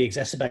likely to be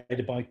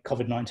exacerbated by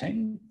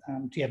COVID-19?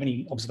 Do you have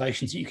any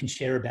observations that you can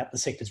share about the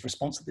sector's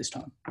response at this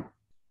time?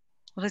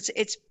 Well,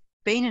 it's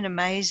been an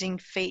amazing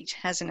feat,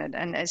 hasn't it?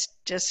 And it's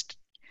just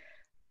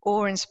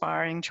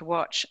awe-inspiring to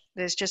watch.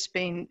 There's just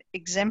been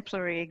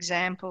exemplary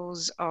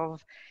examples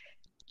of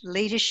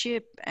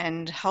leadership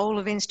and whole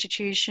of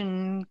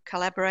institution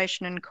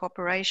collaboration and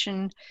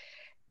cooperation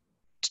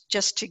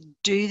just to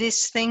do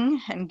this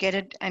thing and get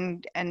it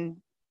and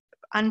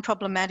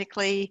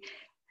unproblematically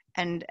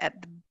and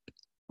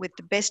with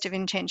the best of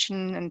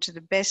intention and to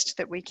the best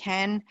that we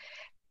can.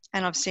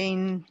 And I've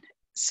seen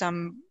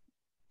some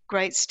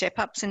great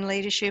step-ups in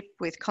leadership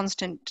with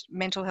constant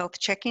mental health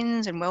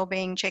check-ins and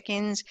wellbeing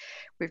check-ins.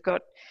 We've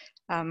got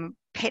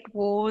pet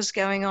wars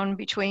going on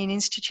between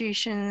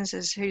institutions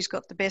as who's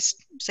got the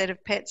best set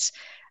of pets,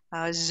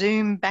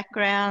 Zoom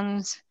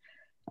backgrounds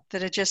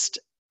that are just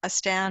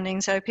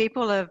astounding. So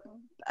people are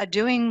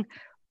doing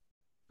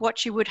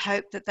what you would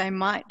hope that they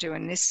might do,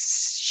 and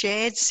this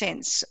shared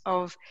sense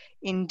of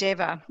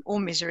endeavour or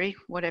misery,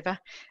 whatever,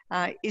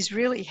 is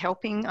really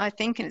helping, I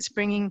think, and it's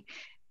bringing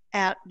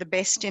out the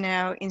best in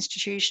our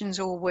institutions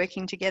all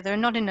working together,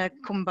 and not in a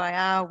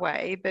kumbaya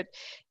way, but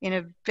in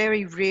a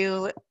very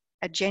real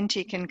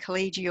agentic and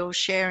collegial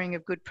sharing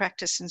of good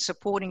practice and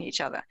supporting each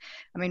other.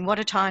 I mean, what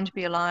a time to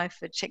be alive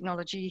for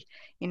technology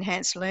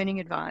enhanced learning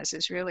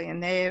advisors, really,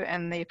 and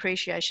the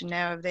appreciation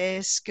now of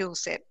their skill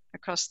set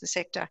across the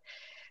sector.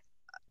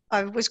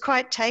 I was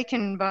quite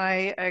taken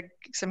by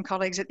some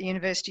colleagues at the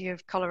University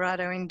of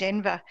Colorado in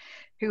Denver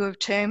who have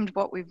termed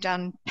what we've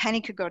done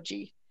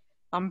panicagogy.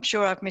 I'm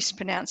sure I've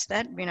mispronounced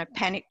that,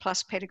 panic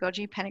plus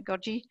pedagogy,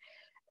 panicagogy.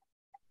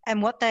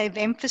 And what they've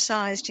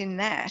emphasised in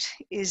that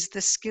is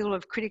the skill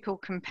of critical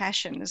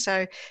compassion.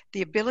 So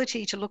the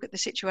ability to look at the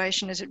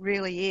situation as it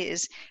really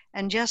is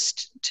and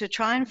just to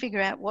try and figure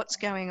out what's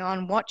going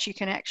on, what you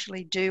can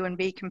actually do, and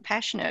be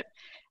compassionate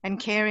and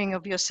caring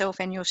of yourself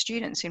and your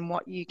students in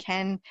what you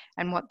can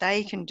and what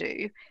they can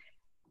do,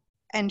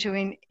 and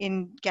to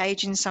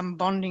engage in some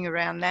bonding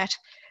around that.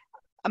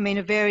 I mean,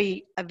 a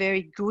very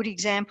good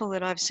example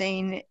that I've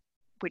seen,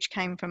 which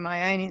came from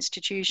my own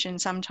institution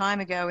some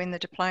time ago in the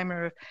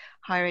Diploma of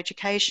Higher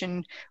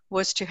Education,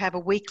 was to have a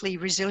weekly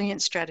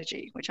resilience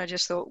strategy, which I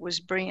just thought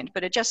was brilliant.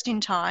 But a just in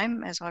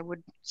time, as I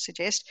would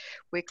suggest,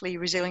 weekly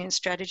resilience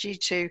strategy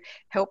to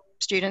help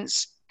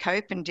students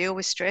cope and deal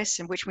with stress,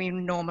 and which we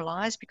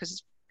normalise because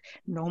it's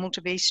normal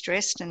to be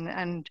stressed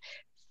and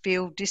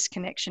feel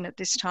disconnection at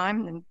this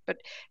time, but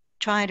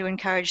trying to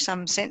encourage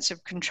some sense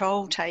of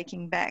control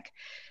taking back.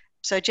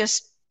 So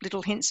just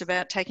little hints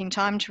about taking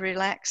time to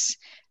relax,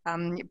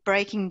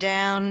 breaking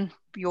down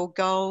your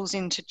goals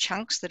into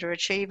chunks that are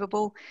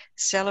achievable,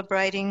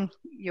 celebrating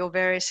your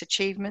various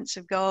achievements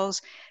of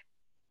goals,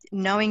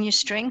 knowing your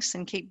strengths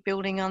and keep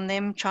building on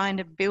them, trying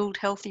to build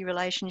healthy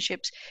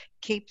relationships,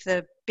 keep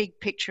the big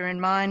picture in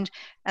mind.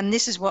 And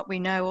this is what we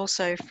know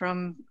also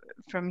from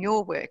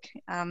your work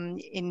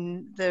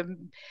in the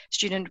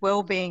student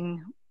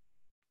wellbeing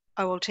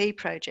OLT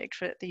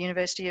project at the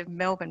University of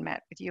Melbourne,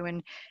 Matt, with you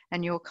and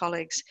your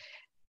colleagues.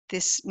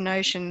 This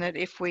notion that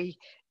if we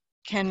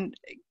can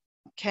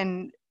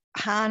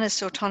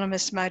harness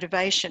autonomous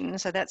motivation,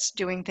 so that's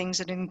doing things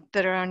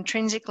that are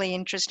intrinsically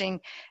interesting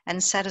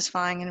and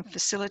satisfying and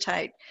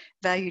facilitate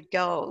valued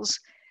goals,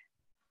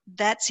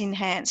 that's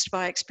enhanced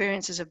by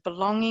experiences of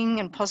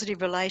belonging and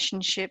positive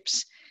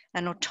relationships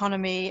and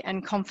autonomy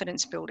and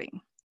confidence building.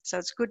 So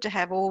it's good to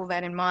have all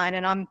that in mind,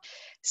 and I'm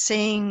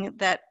seeing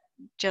that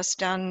just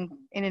done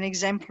in an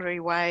exemplary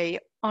way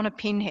on a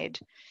pinhead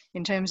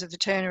in terms of the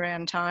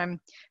turnaround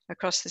time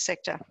across the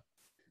sector.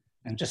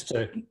 And just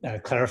to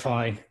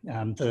clarify,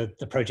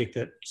 the project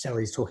that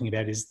Sally is talking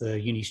about is the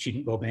Uni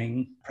Student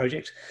Wellbeing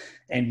Project.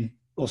 And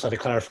also to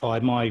clarify,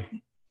 my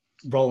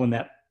role in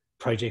that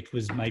project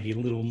was maybe a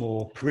little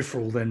more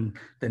peripheral than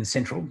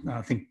central.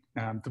 I think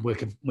the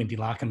work of Wendy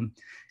Larkham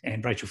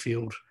and Rachel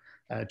Field,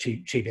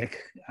 Chebeck,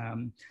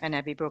 and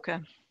Abby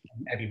Brooker.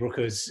 Abby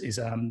Brooker is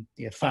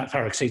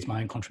far exceeds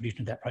my own contribution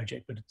to that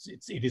project, but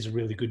it is a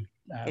really good.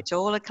 It's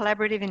all a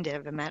collaborative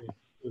endeavour, Matt.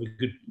 Really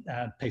good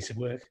piece of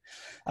work.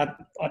 I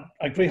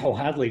agree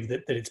wholeheartedly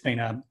that it's been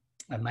an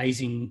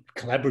amazing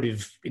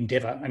collaborative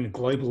endeavour, and a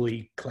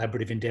globally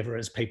collaborative endeavour,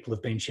 as people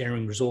have been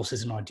sharing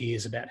resources and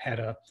ideas about how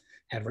to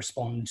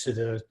respond to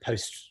the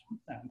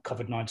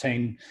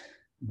post-COVID-19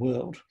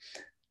 world.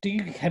 Do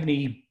you have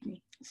any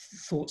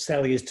thoughts,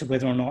 Sally, as to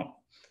whether or not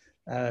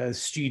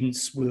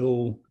students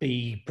will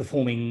be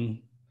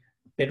performing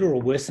better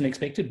or worse than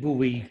expected? Will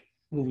we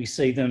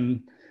see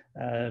them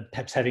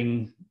perhaps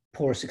having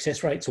poorer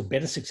success rates or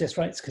better success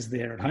rates because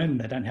they're at home and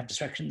they don't have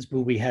distractions?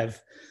 Will we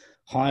have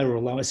higher or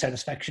lower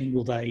satisfaction?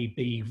 Will they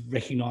be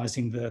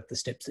recognising the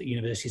steps that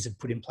universities have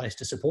put in place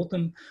to support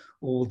them,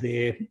 or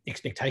their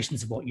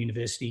expectations of what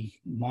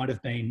university might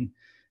have been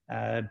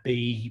will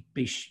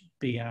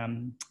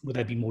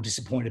they be more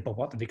disappointed by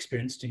what they've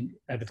experienced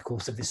over the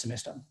course of this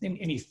semester?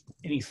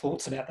 Any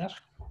thoughts about that?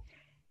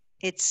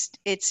 It's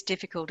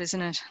difficult,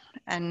 isn't it?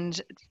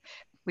 And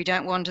we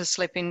don't want to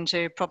slip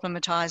into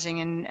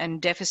problematizing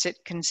and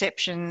deficit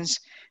conceptions,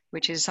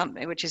 which is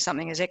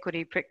something as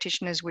equity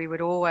practitioners we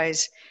would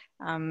always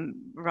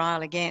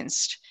rail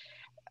against.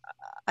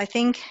 I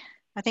think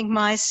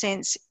my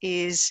sense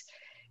is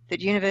that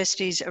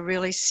universities are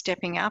really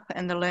stepping up,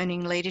 and the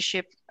learning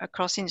leadership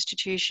across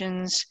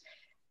institutions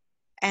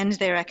and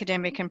their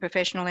academic and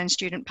professional and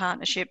student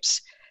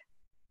partnerships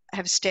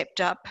have stepped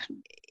up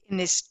in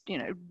this,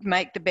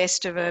 make the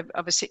best of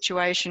a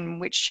situation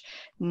which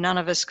none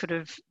of us could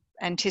have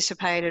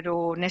anticipated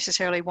or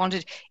necessarily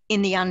wanted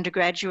in the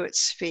undergraduate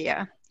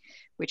sphere,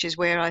 which is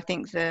where I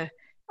think a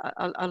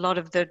lot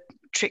of the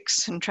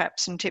tricks and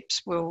traps and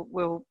tips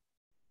will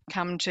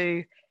come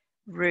to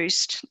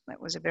roost. That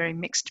was a very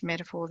mixed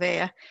metaphor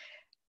there.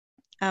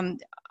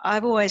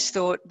 I've always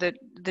thought that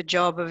the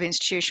job of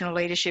institutional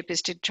leadership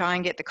is to try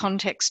and get the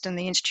context and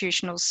the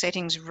institutional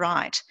settings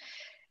right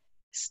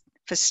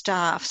for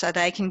staff so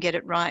they can get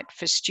it right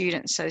for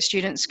students, so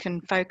students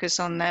can focus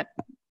on that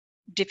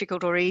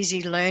difficult or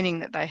easy learning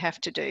that they have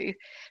to do.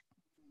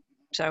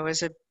 So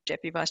as a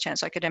Deputy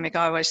Vice-Chancellor Academic,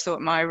 I always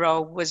thought my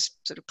role was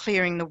sort of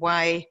clearing the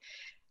way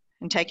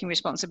and taking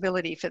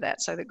responsibility for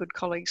that so that good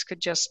colleagues could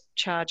just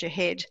charge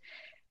ahead.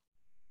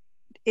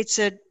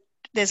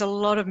 There's a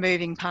lot of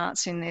moving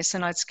parts in this,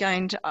 and it's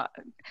going to,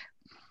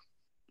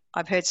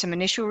 I've heard some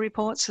initial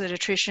reports that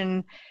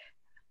attrition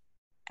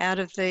out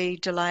of the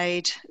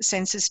delayed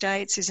census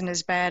dates isn't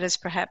as bad as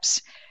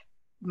perhaps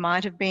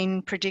might have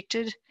been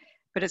predicted,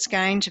 but it's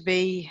going to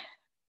be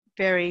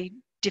very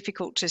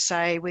difficult to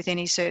say with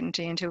any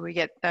certainty until we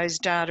get those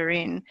data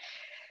in.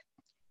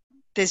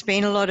 There's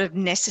been a lot of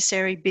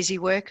necessary busy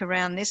work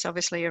around this,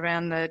 obviously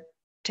around the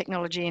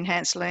technology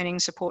enhanced learning,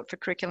 support for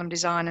curriculum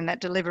design, and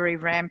that delivery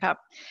ramp up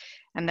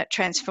and that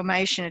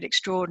transformation at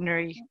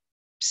extraordinary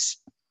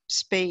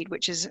speed,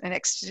 which is an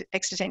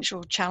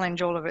existential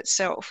challenge all of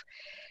itself.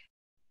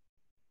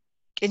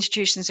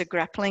 Institutions are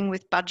grappling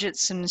with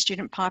budgets and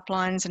student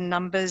pipelines and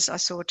numbers. I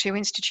saw 2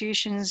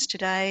 institutions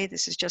today,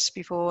 this is just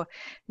before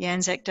the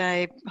Anzac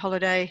Day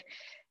holiday,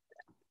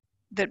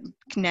 that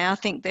now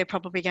think they're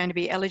probably going to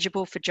be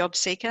eligible for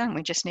JobSeeker, and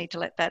we just need to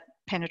let that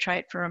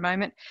penetrate for a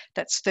moment.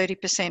 That's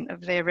 30%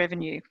 of their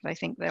revenue. They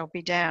think they'll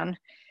be down.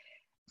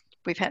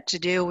 We've had to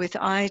deal with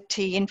IT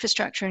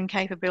infrastructure and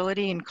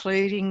capability,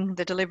 including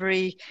the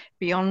delivery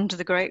beyond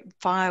the Great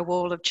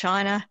Firewall of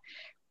China.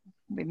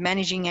 We're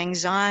managing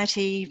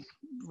anxiety,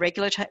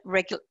 regulator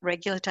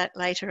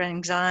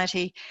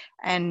anxiety,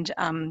 and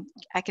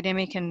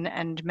academic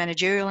and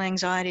managerial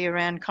anxiety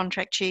around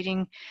contract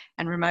cheating,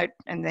 and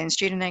then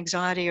student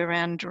anxiety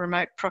around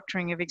remote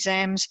proctoring of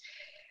exams.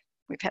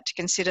 We've had to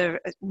consider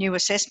new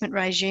assessment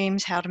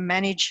regimes, how to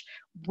manage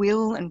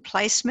will and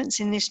placements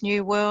in this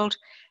new world,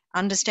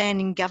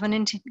 understanding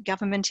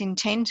government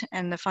intent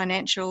and the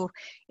financial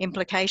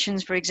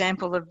implications, for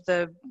example, of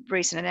the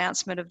recent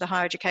announcement of the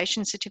higher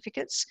education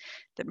certificates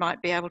that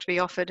might be able to be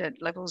offered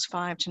at levels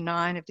 5 to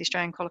 9 of the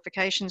Australian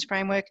Qualifications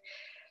Framework.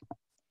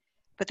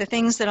 But the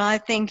things that I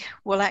think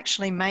will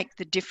actually make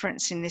the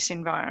difference in this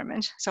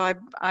environment. So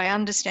I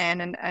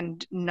understand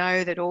and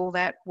know that all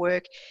that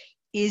work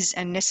is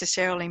and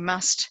necessarily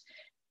must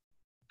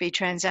be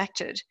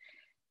transacted.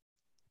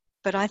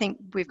 But I think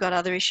we've got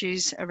other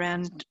issues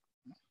around,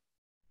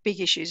 big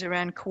issues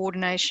around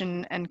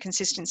coordination and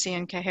consistency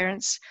and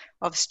coherence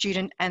of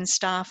student and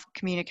staff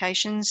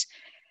communications.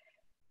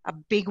 A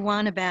big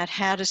one about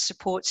how to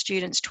support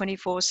students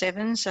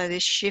 24/7. So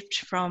this shift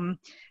from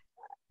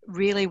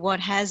really what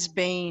has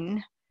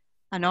been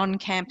an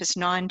on-campus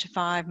 9 to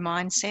 5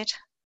 mindset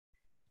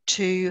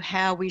to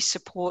how we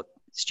support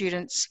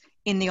students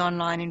in the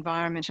online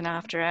environment and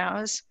after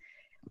hours.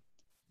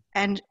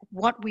 And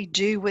what we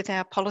do with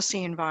our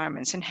policy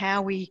environments and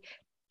how we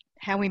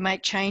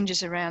make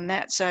changes around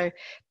that. So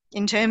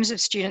in terms of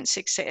student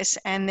success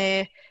and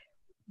their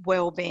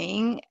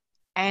well-being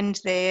and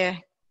their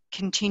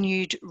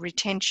continued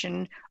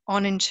retention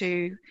on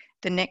into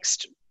the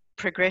next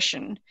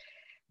progression,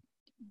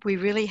 we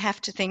really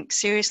have to think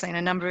seriously, and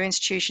a number of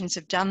institutions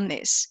have done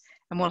this,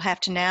 and we'll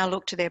have to now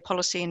look to their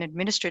policy and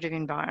administrative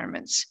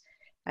environments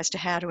as to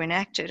how to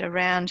enact it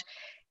around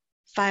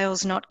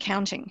fails not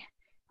counting,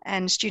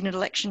 and student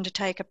election to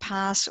take a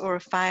pass or a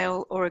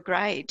fail or a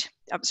grade.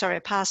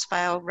 A pass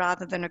fail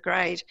rather than a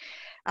grade.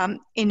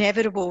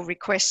 Inevitable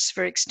requests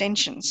for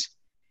extensions.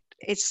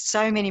 It's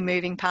so many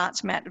moving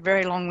parts, Matt, a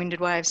very long-winded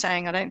way of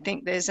saying I don't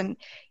think there's an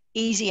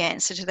easy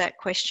answer to that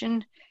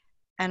question,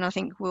 and I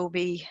think we'll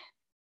be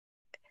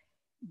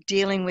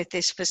dealing with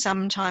this for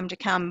some time to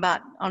come.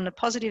 But on the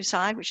positive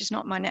side, which is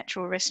not my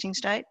natural resting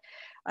state,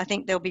 I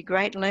think there'll be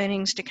great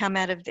learnings to come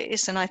out of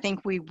this, and I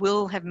think we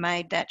will have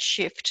made that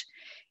shift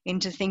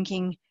into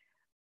thinking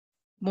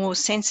more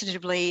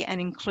sensitively and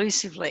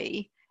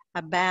inclusively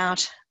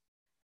about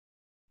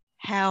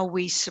how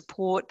we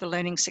support the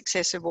learning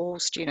success of all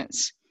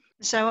students.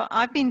 So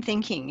I've been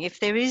thinking, if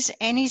there is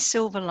any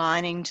silver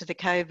lining to the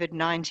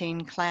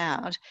COVID-19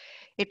 cloud,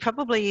 it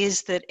probably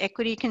is that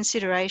equity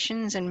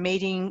considerations and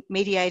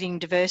mediating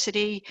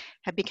diversity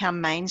have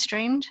become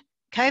mainstreamed.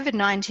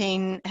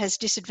 COVID-19 has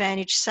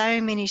disadvantaged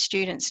so many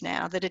students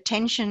now that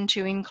attention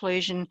to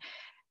inclusion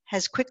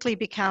has quickly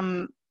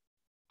become,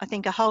 I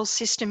think, a whole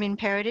system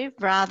imperative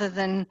rather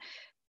than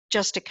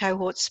just a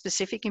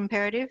cohort-specific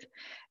imperative.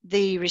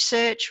 The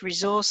research,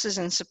 resources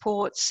and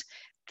supports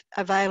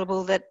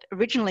available that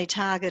originally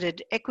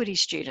targeted equity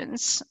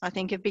students, I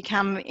think, have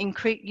become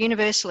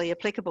universally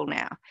applicable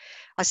now.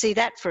 I see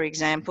that, for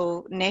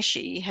example,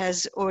 NESHE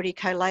has already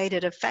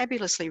collated a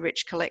fabulously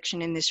rich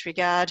collection in this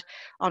regard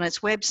on its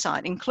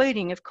website,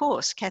 including, of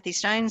course, Kathy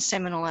Stone's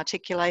seminal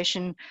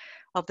articulation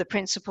of the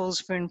principles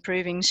for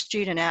improving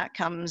student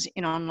outcomes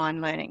in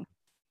online learning.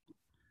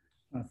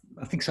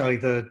 I think, Sally,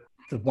 the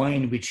way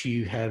in which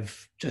you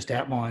have just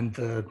outlined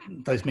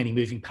those many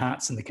moving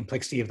parts and the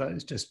complexity of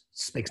those just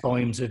speaks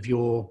volumes of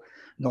your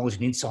knowledge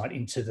and insight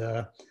into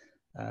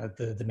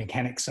the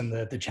mechanics and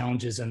the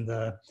challenges and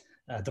the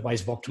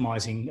ways of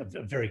optimising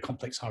a very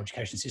complex higher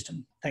education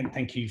system.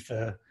 Thank you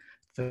for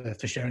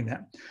sharing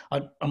that.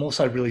 I'm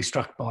also really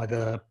struck by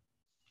the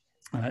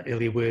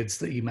earlier words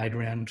that you made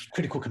around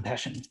critical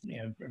compassion,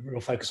 a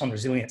real focus on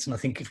resilience. And I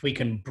think if we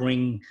can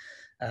bring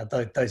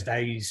those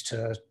values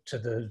to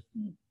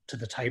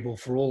the table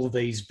for all of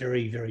these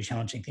very, very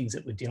challenging things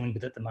that we're dealing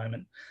with at the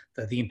moment,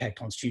 the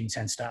impact on students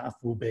and staff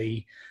will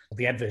be,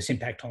 the adverse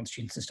impact on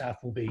students and staff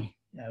will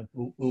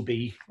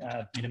be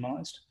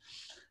minimised.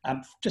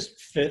 Just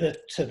further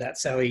to that,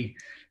 Sally,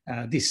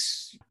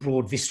 this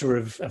broad vista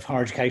of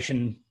higher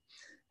education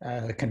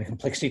kind of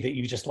complexity that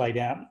you just laid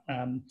out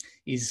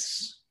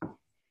is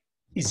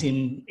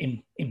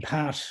in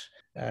part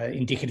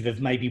indicative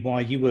of maybe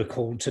why you were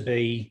called to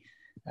be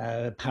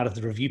part of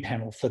the review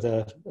panel for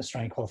the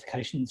Australian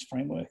Qualifications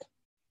Framework.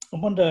 I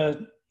wonder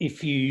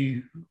if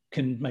you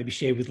can maybe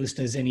share with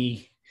listeners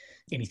any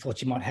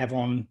thoughts you might have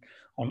on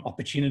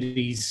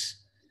opportunities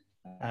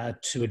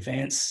to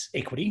advance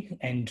equity,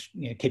 and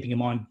keeping in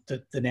mind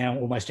that now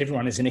almost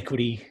everyone is an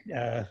equity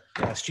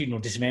student or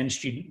disadvantaged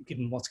student,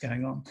 given what's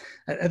going on.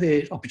 Are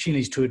there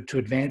opportunities to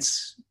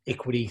advance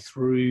equity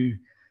through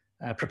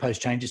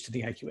proposed changes to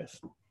the AQF?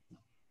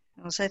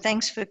 So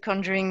thanks for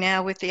conjuring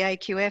now with the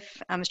AQF,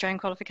 Australian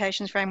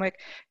Qualifications Framework.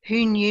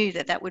 Who knew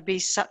that would be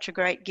such a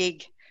great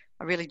gig?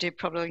 I really do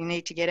probably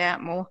need to get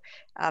out more.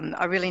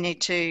 I really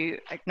need to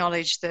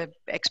acknowledge the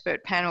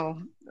expert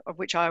panel of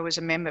which I was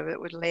a member, that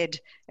was led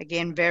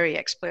again very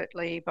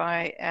expertly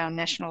by our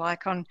national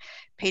icon,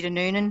 Peter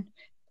Noonan,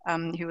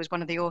 who was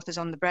one of the authors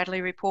on the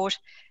Bradley Report.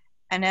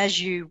 And as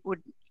you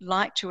would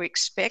like to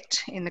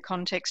expect in the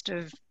context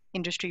of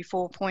Industry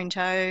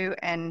 4.0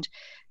 and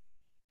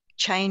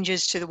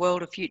changes to the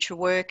world of future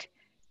work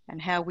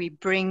and how we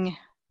bring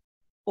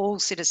all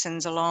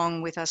citizens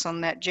along with us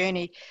on that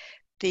journey,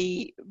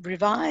 the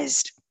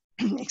revised,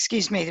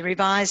 the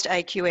revised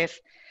AQF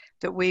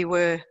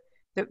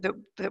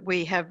that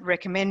we have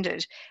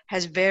recommended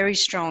has very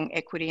strong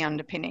equity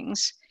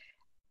underpinnings.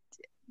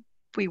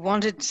 We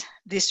wanted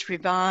this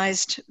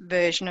revised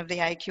version of the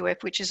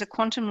AQF, which is a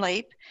quantum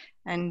leap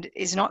and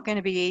is not going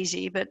to be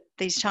easy, but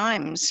these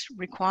times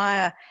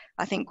require,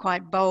 I think,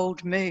 quite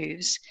bold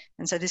moves.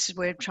 And so this is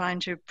where we're trying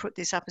to put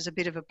this up as a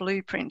bit of a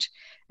blueprint,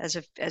 as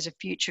a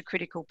future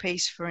critical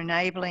piece for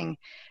enabling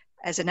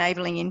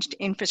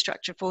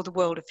infrastructure for the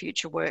world of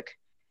future work.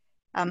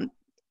 The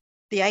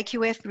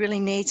AQF really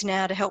needs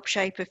now to help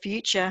shape a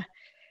future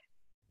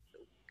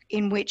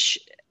in which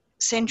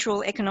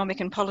central economic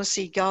and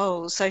policy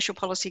goals, social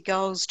policy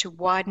goals to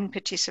widen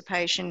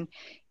participation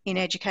in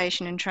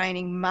education and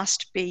training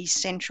must be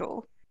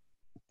central.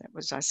 That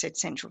was, I said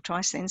central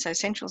twice then, so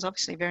central is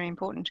obviously very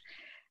important.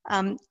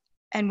 And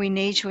we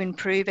need to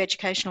improve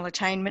educational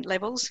attainment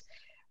levels.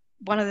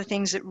 One of the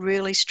things that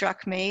really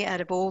struck me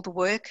out of all the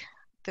work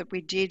that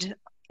we did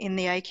in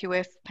the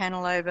AQF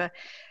panel over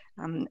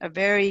a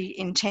very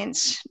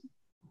intense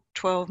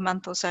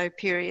 12-month or so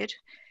period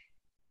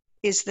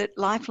is that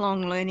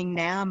lifelong learning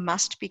now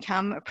must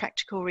become a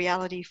practical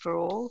reality for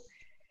all.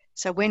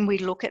 So when we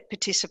look at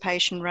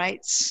participation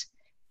rates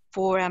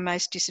for our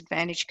most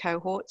disadvantaged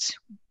cohorts,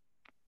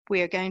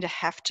 we are going to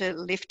have to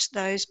lift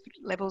those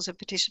levels of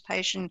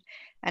participation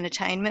and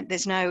attainment.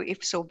 There's no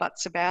ifs or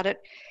buts about it.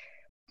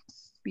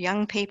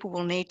 Young people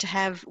will need to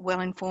have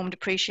well-informed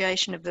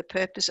appreciation of the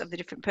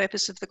different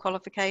purpose of the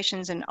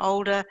qualifications, and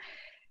older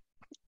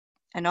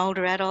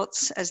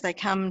adults, as they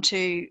come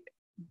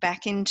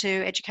back into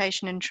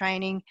education and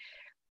training,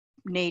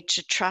 need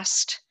to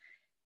trust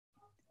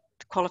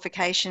the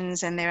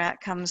qualifications and their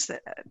outcomes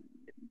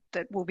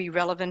that will be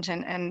relevant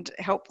and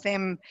help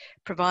them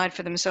provide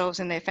for themselves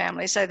and their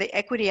families. So the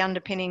equity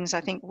underpinnings,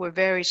 I think, were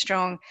very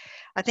strong.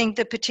 I think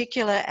the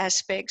particular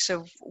aspects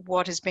of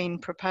what has been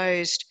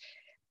proposed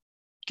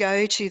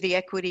go to the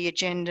equity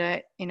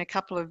agenda in a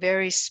couple of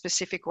very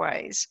specific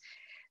ways.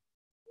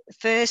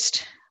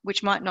 First,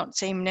 which might not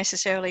seem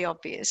necessarily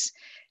obvious,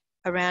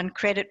 around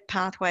credit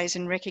pathways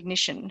and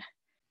recognition.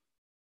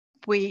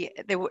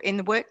 There were, in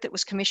the work that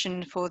was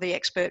commissioned for the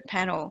expert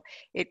panel,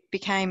 it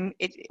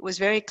was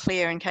very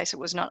clear, in case it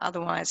was not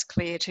otherwise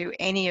clear to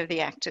any of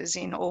the actors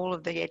in all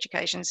of the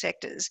education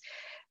sectors,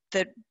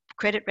 that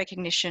credit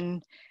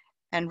recognition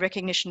and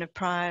recognition of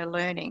prior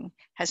learning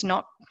has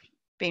not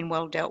been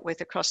well dealt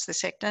with across the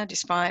sector,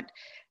 despite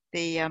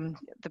the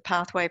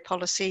pathway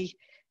policy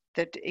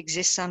that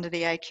exists under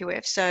the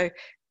AQF. So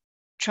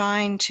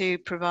trying to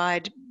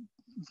provide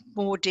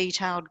more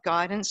detailed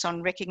guidance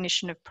on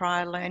recognition of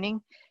prior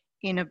learning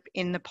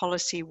in the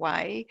policy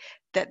way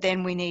that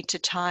then we need to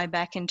tie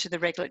back into the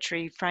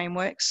regulatory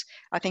frameworks,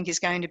 I think is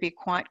going to be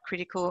quite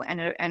critical and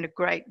a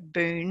great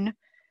boon.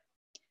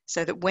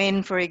 So that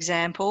when, for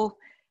example,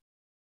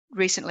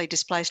 recently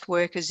displaced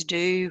workers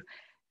do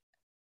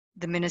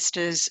the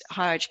Minister's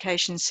Higher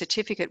Education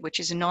Certificate, which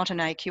is not an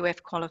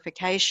AQF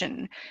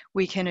qualification,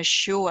 we can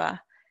assure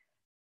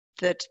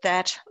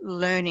that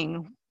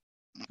learning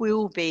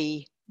will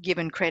be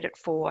given credit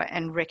for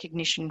and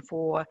recognition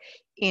for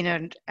in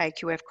an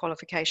AQF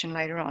qualification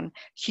later on.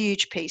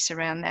 Huge piece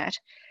around that.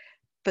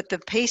 But the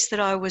piece that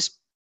I was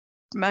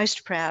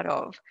most proud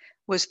of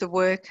was the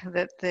work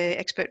that the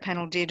expert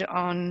panel did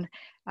on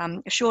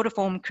shorter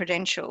form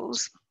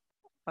credentials.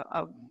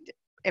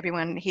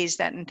 Everyone hears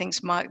that and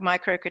thinks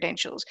micro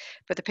credentials,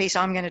 but the piece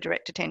I'm going to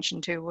direct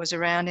attention to was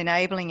around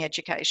enabling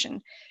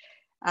education.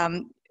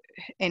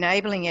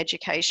 Enabling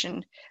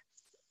education,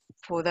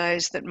 for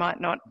those that might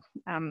not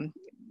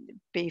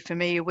be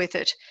familiar with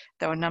it,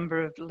 though a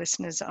number of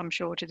listeners, I'm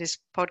sure, to this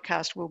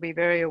podcast will be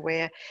very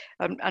aware,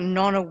 a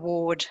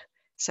non-award,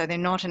 so they're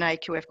not an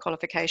AQF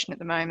qualification at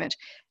the moment,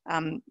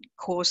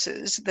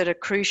 courses that are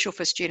crucial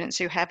for students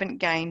who haven't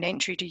gained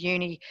entry to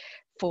uni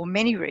for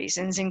many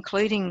reasons,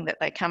 including that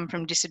they come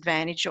from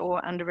disadvantaged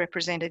or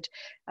underrepresented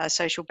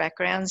social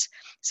backgrounds.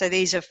 So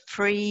these are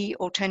free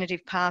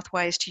alternative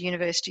pathways to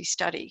university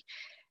study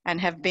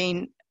and have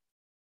been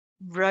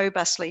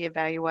robustly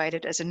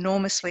evaluated as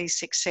enormously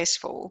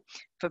successful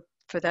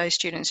for those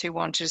students who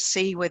want to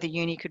see where the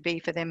uni could be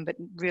for them, but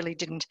really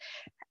didn't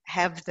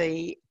have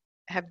the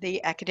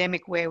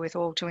academic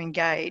wherewithal to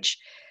engage.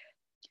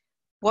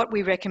 What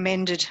we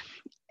recommended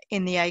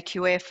in the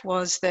AQF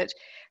was that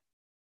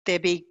there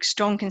be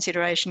strong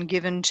consideration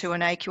given to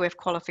an AQF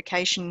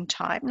qualification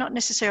type, not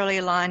necessarily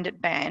aligned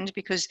at band,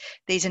 because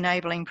these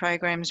enabling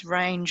programs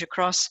range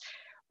across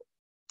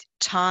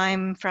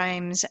time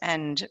frames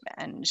and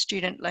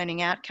student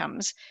learning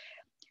outcomes.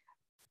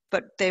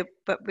 But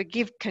we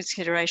give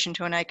consideration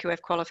to an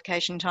AQF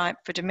qualification type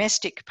for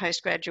domestic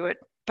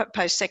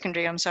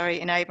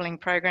post-secondary, enabling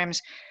programs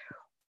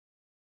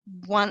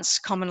once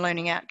common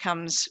learning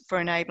outcomes for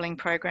enabling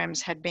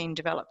programs had been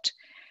developed.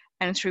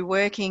 And through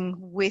working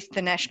with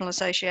the National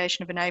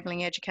Association of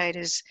Enabling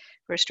Educators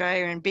for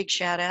Australia, and big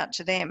shout out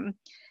to them,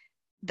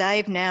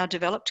 they've now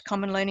developed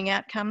common learning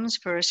outcomes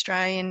for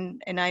Australian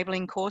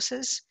enabling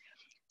courses.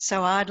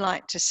 So I'd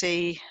like to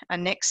see a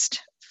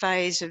next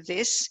phase of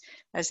this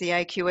as the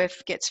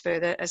AQF gets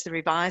further, as the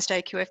revised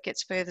AQF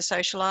gets further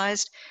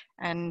socialised,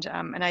 and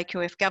an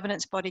AQF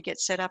governance body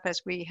gets set up,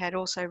 as we had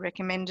also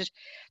recommended,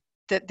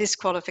 that this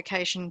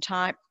qualification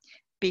type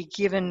be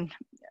given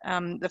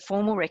the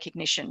formal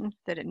recognition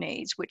that it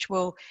needs, which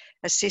will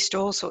assist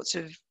all sorts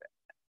of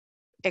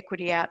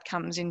equity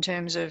outcomes in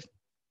terms of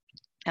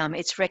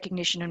its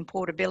recognition and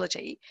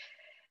portability,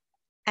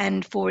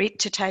 and for it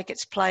to take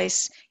its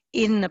place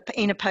in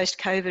a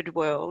post-COVID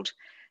world,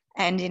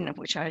 and in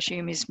which I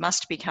assume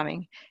must be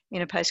coming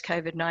in a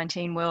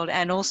post-COVID-19 world,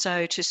 and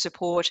also to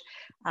support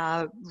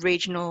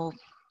regional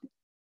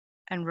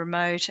and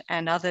remote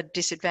and other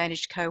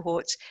disadvantaged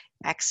cohorts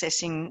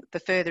accessing the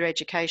further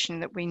education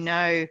that we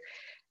know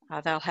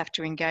they'll have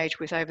to engage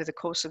with over the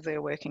course of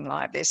their working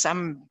life. There's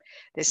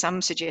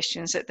some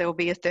suggestions that there will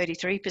be a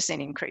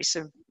 33% increase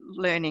of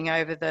learning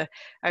over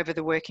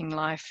the working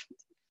life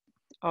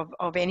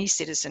of any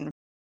citizen.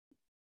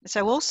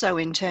 So also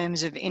in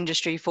terms of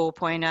Industry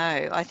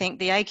 4.0, I think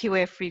the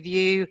AQF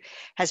review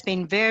has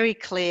been very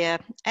clear,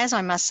 as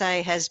I must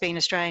say has been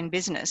Australian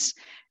business,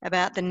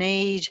 about the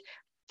need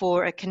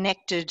for a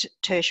connected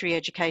tertiary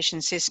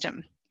education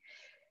system.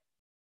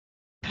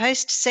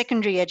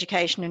 Post-secondary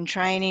education and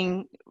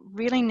training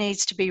really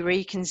needs to be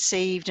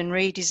reconceived and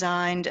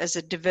redesigned as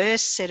a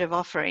diverse set of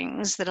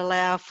offerings that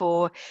allow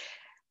for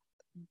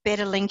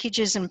better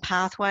linkages and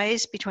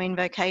pathways between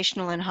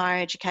vocational and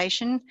higher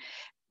education,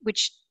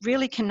 which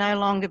really can no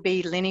longer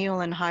be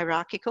lineal and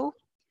hierarchical.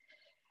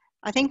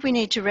 I think we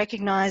need to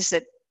recognise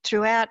that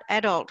throughout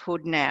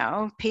adulthood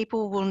now,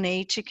 people will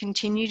need to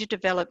continue to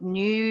develop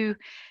new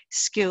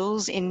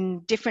skills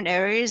in different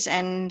areas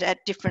and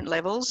at different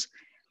levels.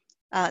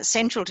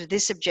 Central to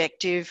this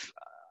objective,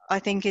 I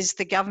think, is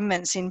the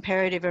government's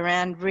imperative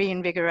around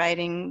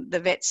reinvigorating the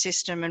VET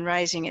system and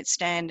raising its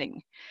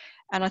standing.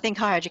 And I think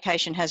higher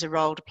education has a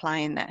role to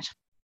play in that.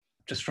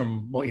 Just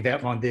from what you've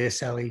outlined there,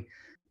 Sally,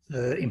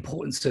 the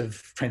importance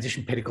of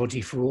transition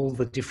pedagogy for all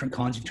the different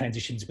kinds of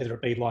transitions, whether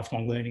it be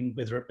lifelong learning,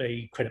 whether it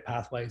be credit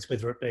pathways,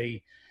 whether it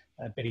be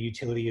better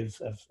utility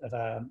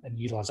and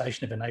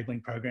utilisation of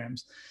enabling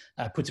programs,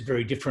 puts a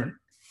very different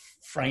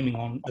framing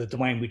on the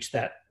way in which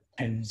that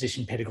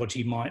transition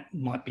pedagogy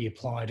might be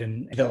applied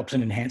and developed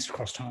and enhanced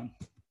across time.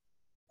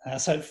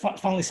 So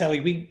finally,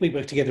 Sally, we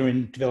work together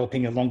in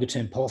developing a longer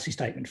term policy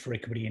statement for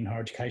equity in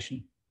higher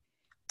education.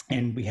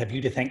 And we have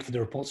you to thank for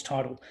the report's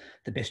title,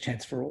 The Best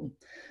Chance for All.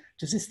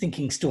 Does this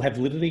thinking still have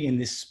validity in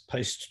this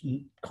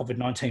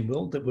post-COVID-19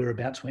 world that we're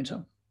about to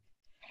enter?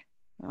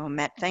 Oh,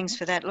 Matt, thanks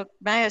for that. Look,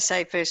 may I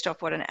say first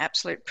off what an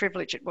absolute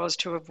privilege it was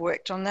to have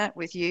worked on that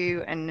with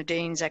you and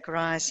Nadine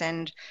Zacharias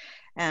and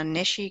our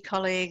NESHE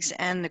colleagues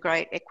and the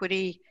great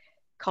equity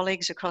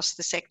colleagues across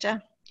the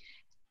sector.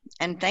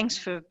 And thanks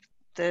for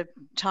the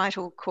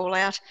title call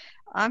out.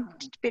 I'm a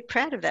bit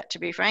proud of that, to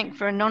be frank.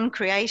 For a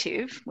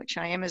non-creative, which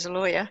I am as a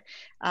lawyer,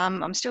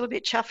 I'm still a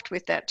bit chuffed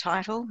with that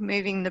title,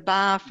 moving the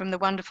bar from the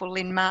wonderful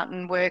Lynn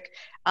Martin work,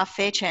 A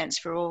Fair Chance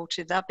for All,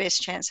 to The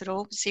Best Chance at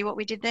All. See what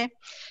we did there?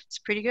 It's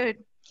pretty good.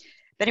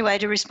 anyway,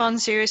 to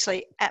respond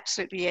seriously,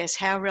 absolutely yes.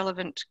 How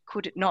relevant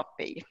could it not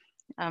be?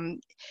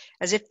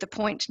 As if the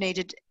point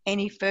needed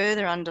any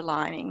further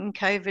underlining,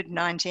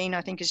 COVID-19,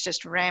 I think, has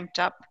just ramped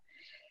up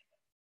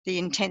the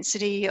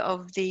intensity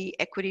of the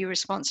equity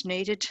response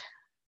needed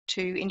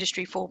to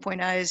Industry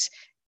 4.0's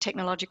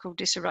technological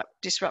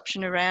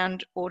disruption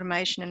around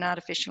automation and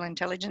artificial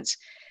intelligence.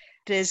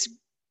 There's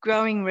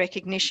growing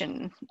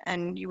recognition,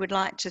 and you would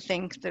like to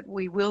think that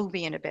we will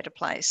be in a better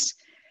place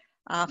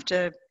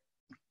after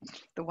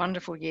the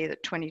wonderful year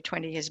that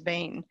 2020 has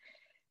been.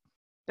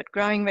 But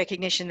growing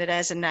recognition that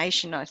as a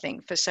nation, I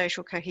think, for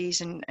social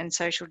cohesion and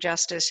social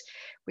justice,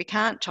 we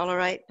can't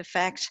tolerate the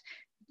fact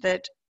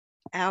that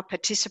our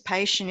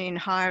participation in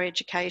higher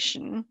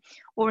education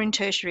or in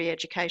tertiary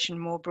education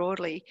more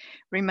broadly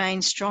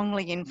remains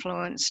strongly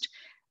influenced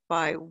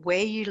by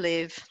where you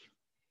live,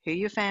 who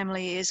your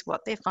family is,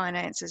 what their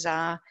finances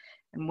are,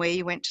 and where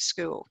you went to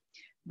school,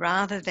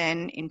 rather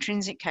than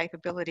intrinsic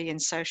capability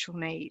and social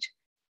need.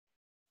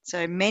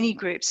 So many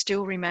groups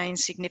still remain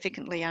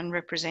significantly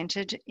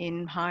unrepresented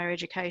in higher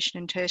education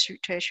and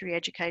tertiary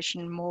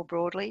education more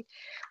broadly.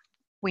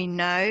 We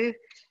know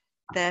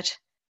that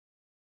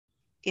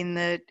in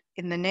the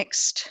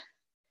next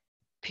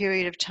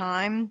period of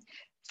time,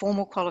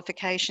 formal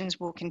qualifications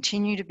will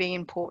continue to be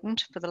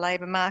important for the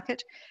labour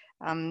market.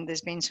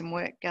 There's been some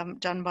work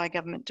done by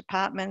government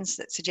departments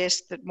that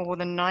suggests that more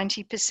than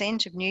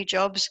 90% of new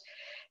jobs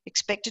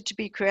expected to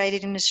be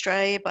created in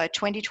Australia by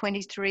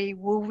 2023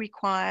 will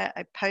require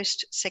a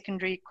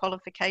post-secondary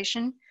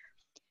qualification.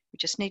 We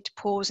just need to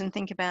pause and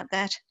think about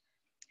that.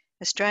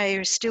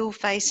 Australia is still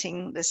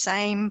facing the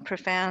same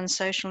profound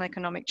social and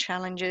economic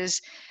challenges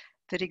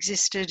that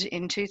existed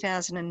in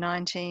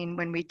 2019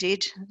 when we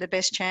did the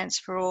best chance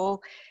for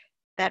all.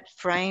 That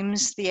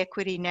frames the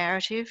equity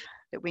narrative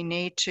that we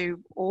need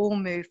to all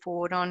move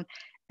forward on,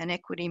 and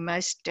equity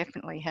most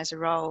definitely has a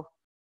role.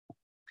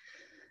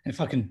 And if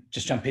I can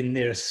just jump in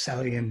there,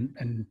 Sally,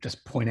 and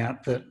just point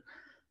out that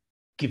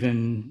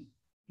given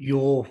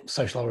your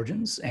social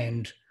origins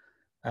and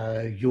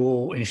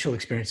your initial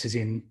experiences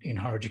in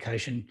higher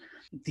education,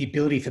 the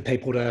ability for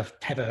people to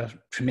have a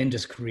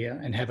tremendous career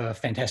and have a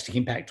fantastic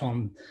impact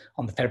on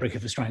the fabric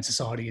of Australian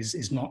society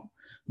is not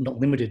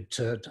limited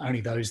to only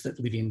those that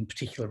live in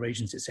particular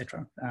regions,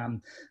 etc.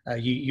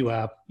 You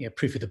are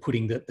proof of the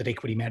pudding that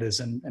equity matters,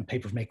 and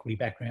people from equity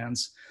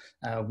backgrounds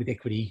with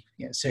equity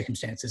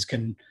circumstances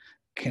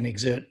can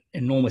exert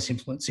enormous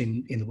influence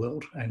in the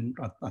world. And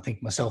I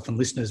think myself and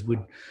listeners would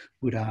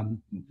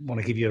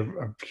want to give you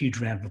a huge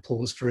round of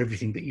applause for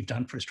everything that you've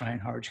done for Australian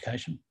higher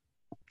education.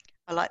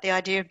 I like the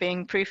idea of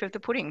being proof of the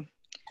pudding.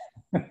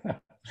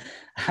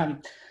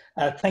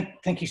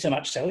 Thank you so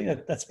much, Sally.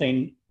 That's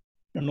been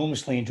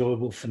enormously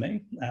enjoyable for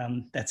me.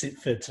 That's it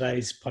for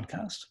today's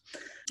podcast.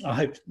 I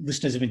hope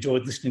listeners have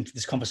enjoyed listening to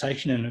this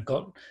conversation and have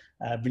got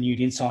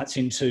renewed insights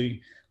into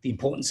the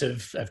importance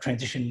of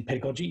transition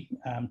pedagogy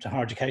to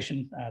higher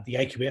education, the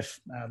AQF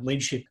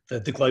leadership,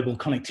 the global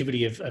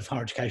connectivity of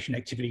higher education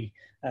activity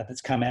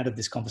that's come out of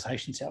this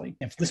conversation, Sally.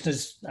 And for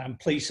listeners,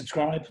 please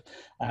subscribe,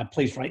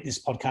 please rate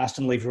this podcast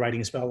and leave a rating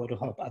as well. It'll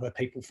help other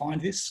people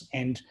find this.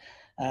 And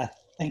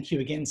thank you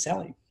again,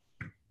 Sally.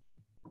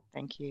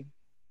 Thank you.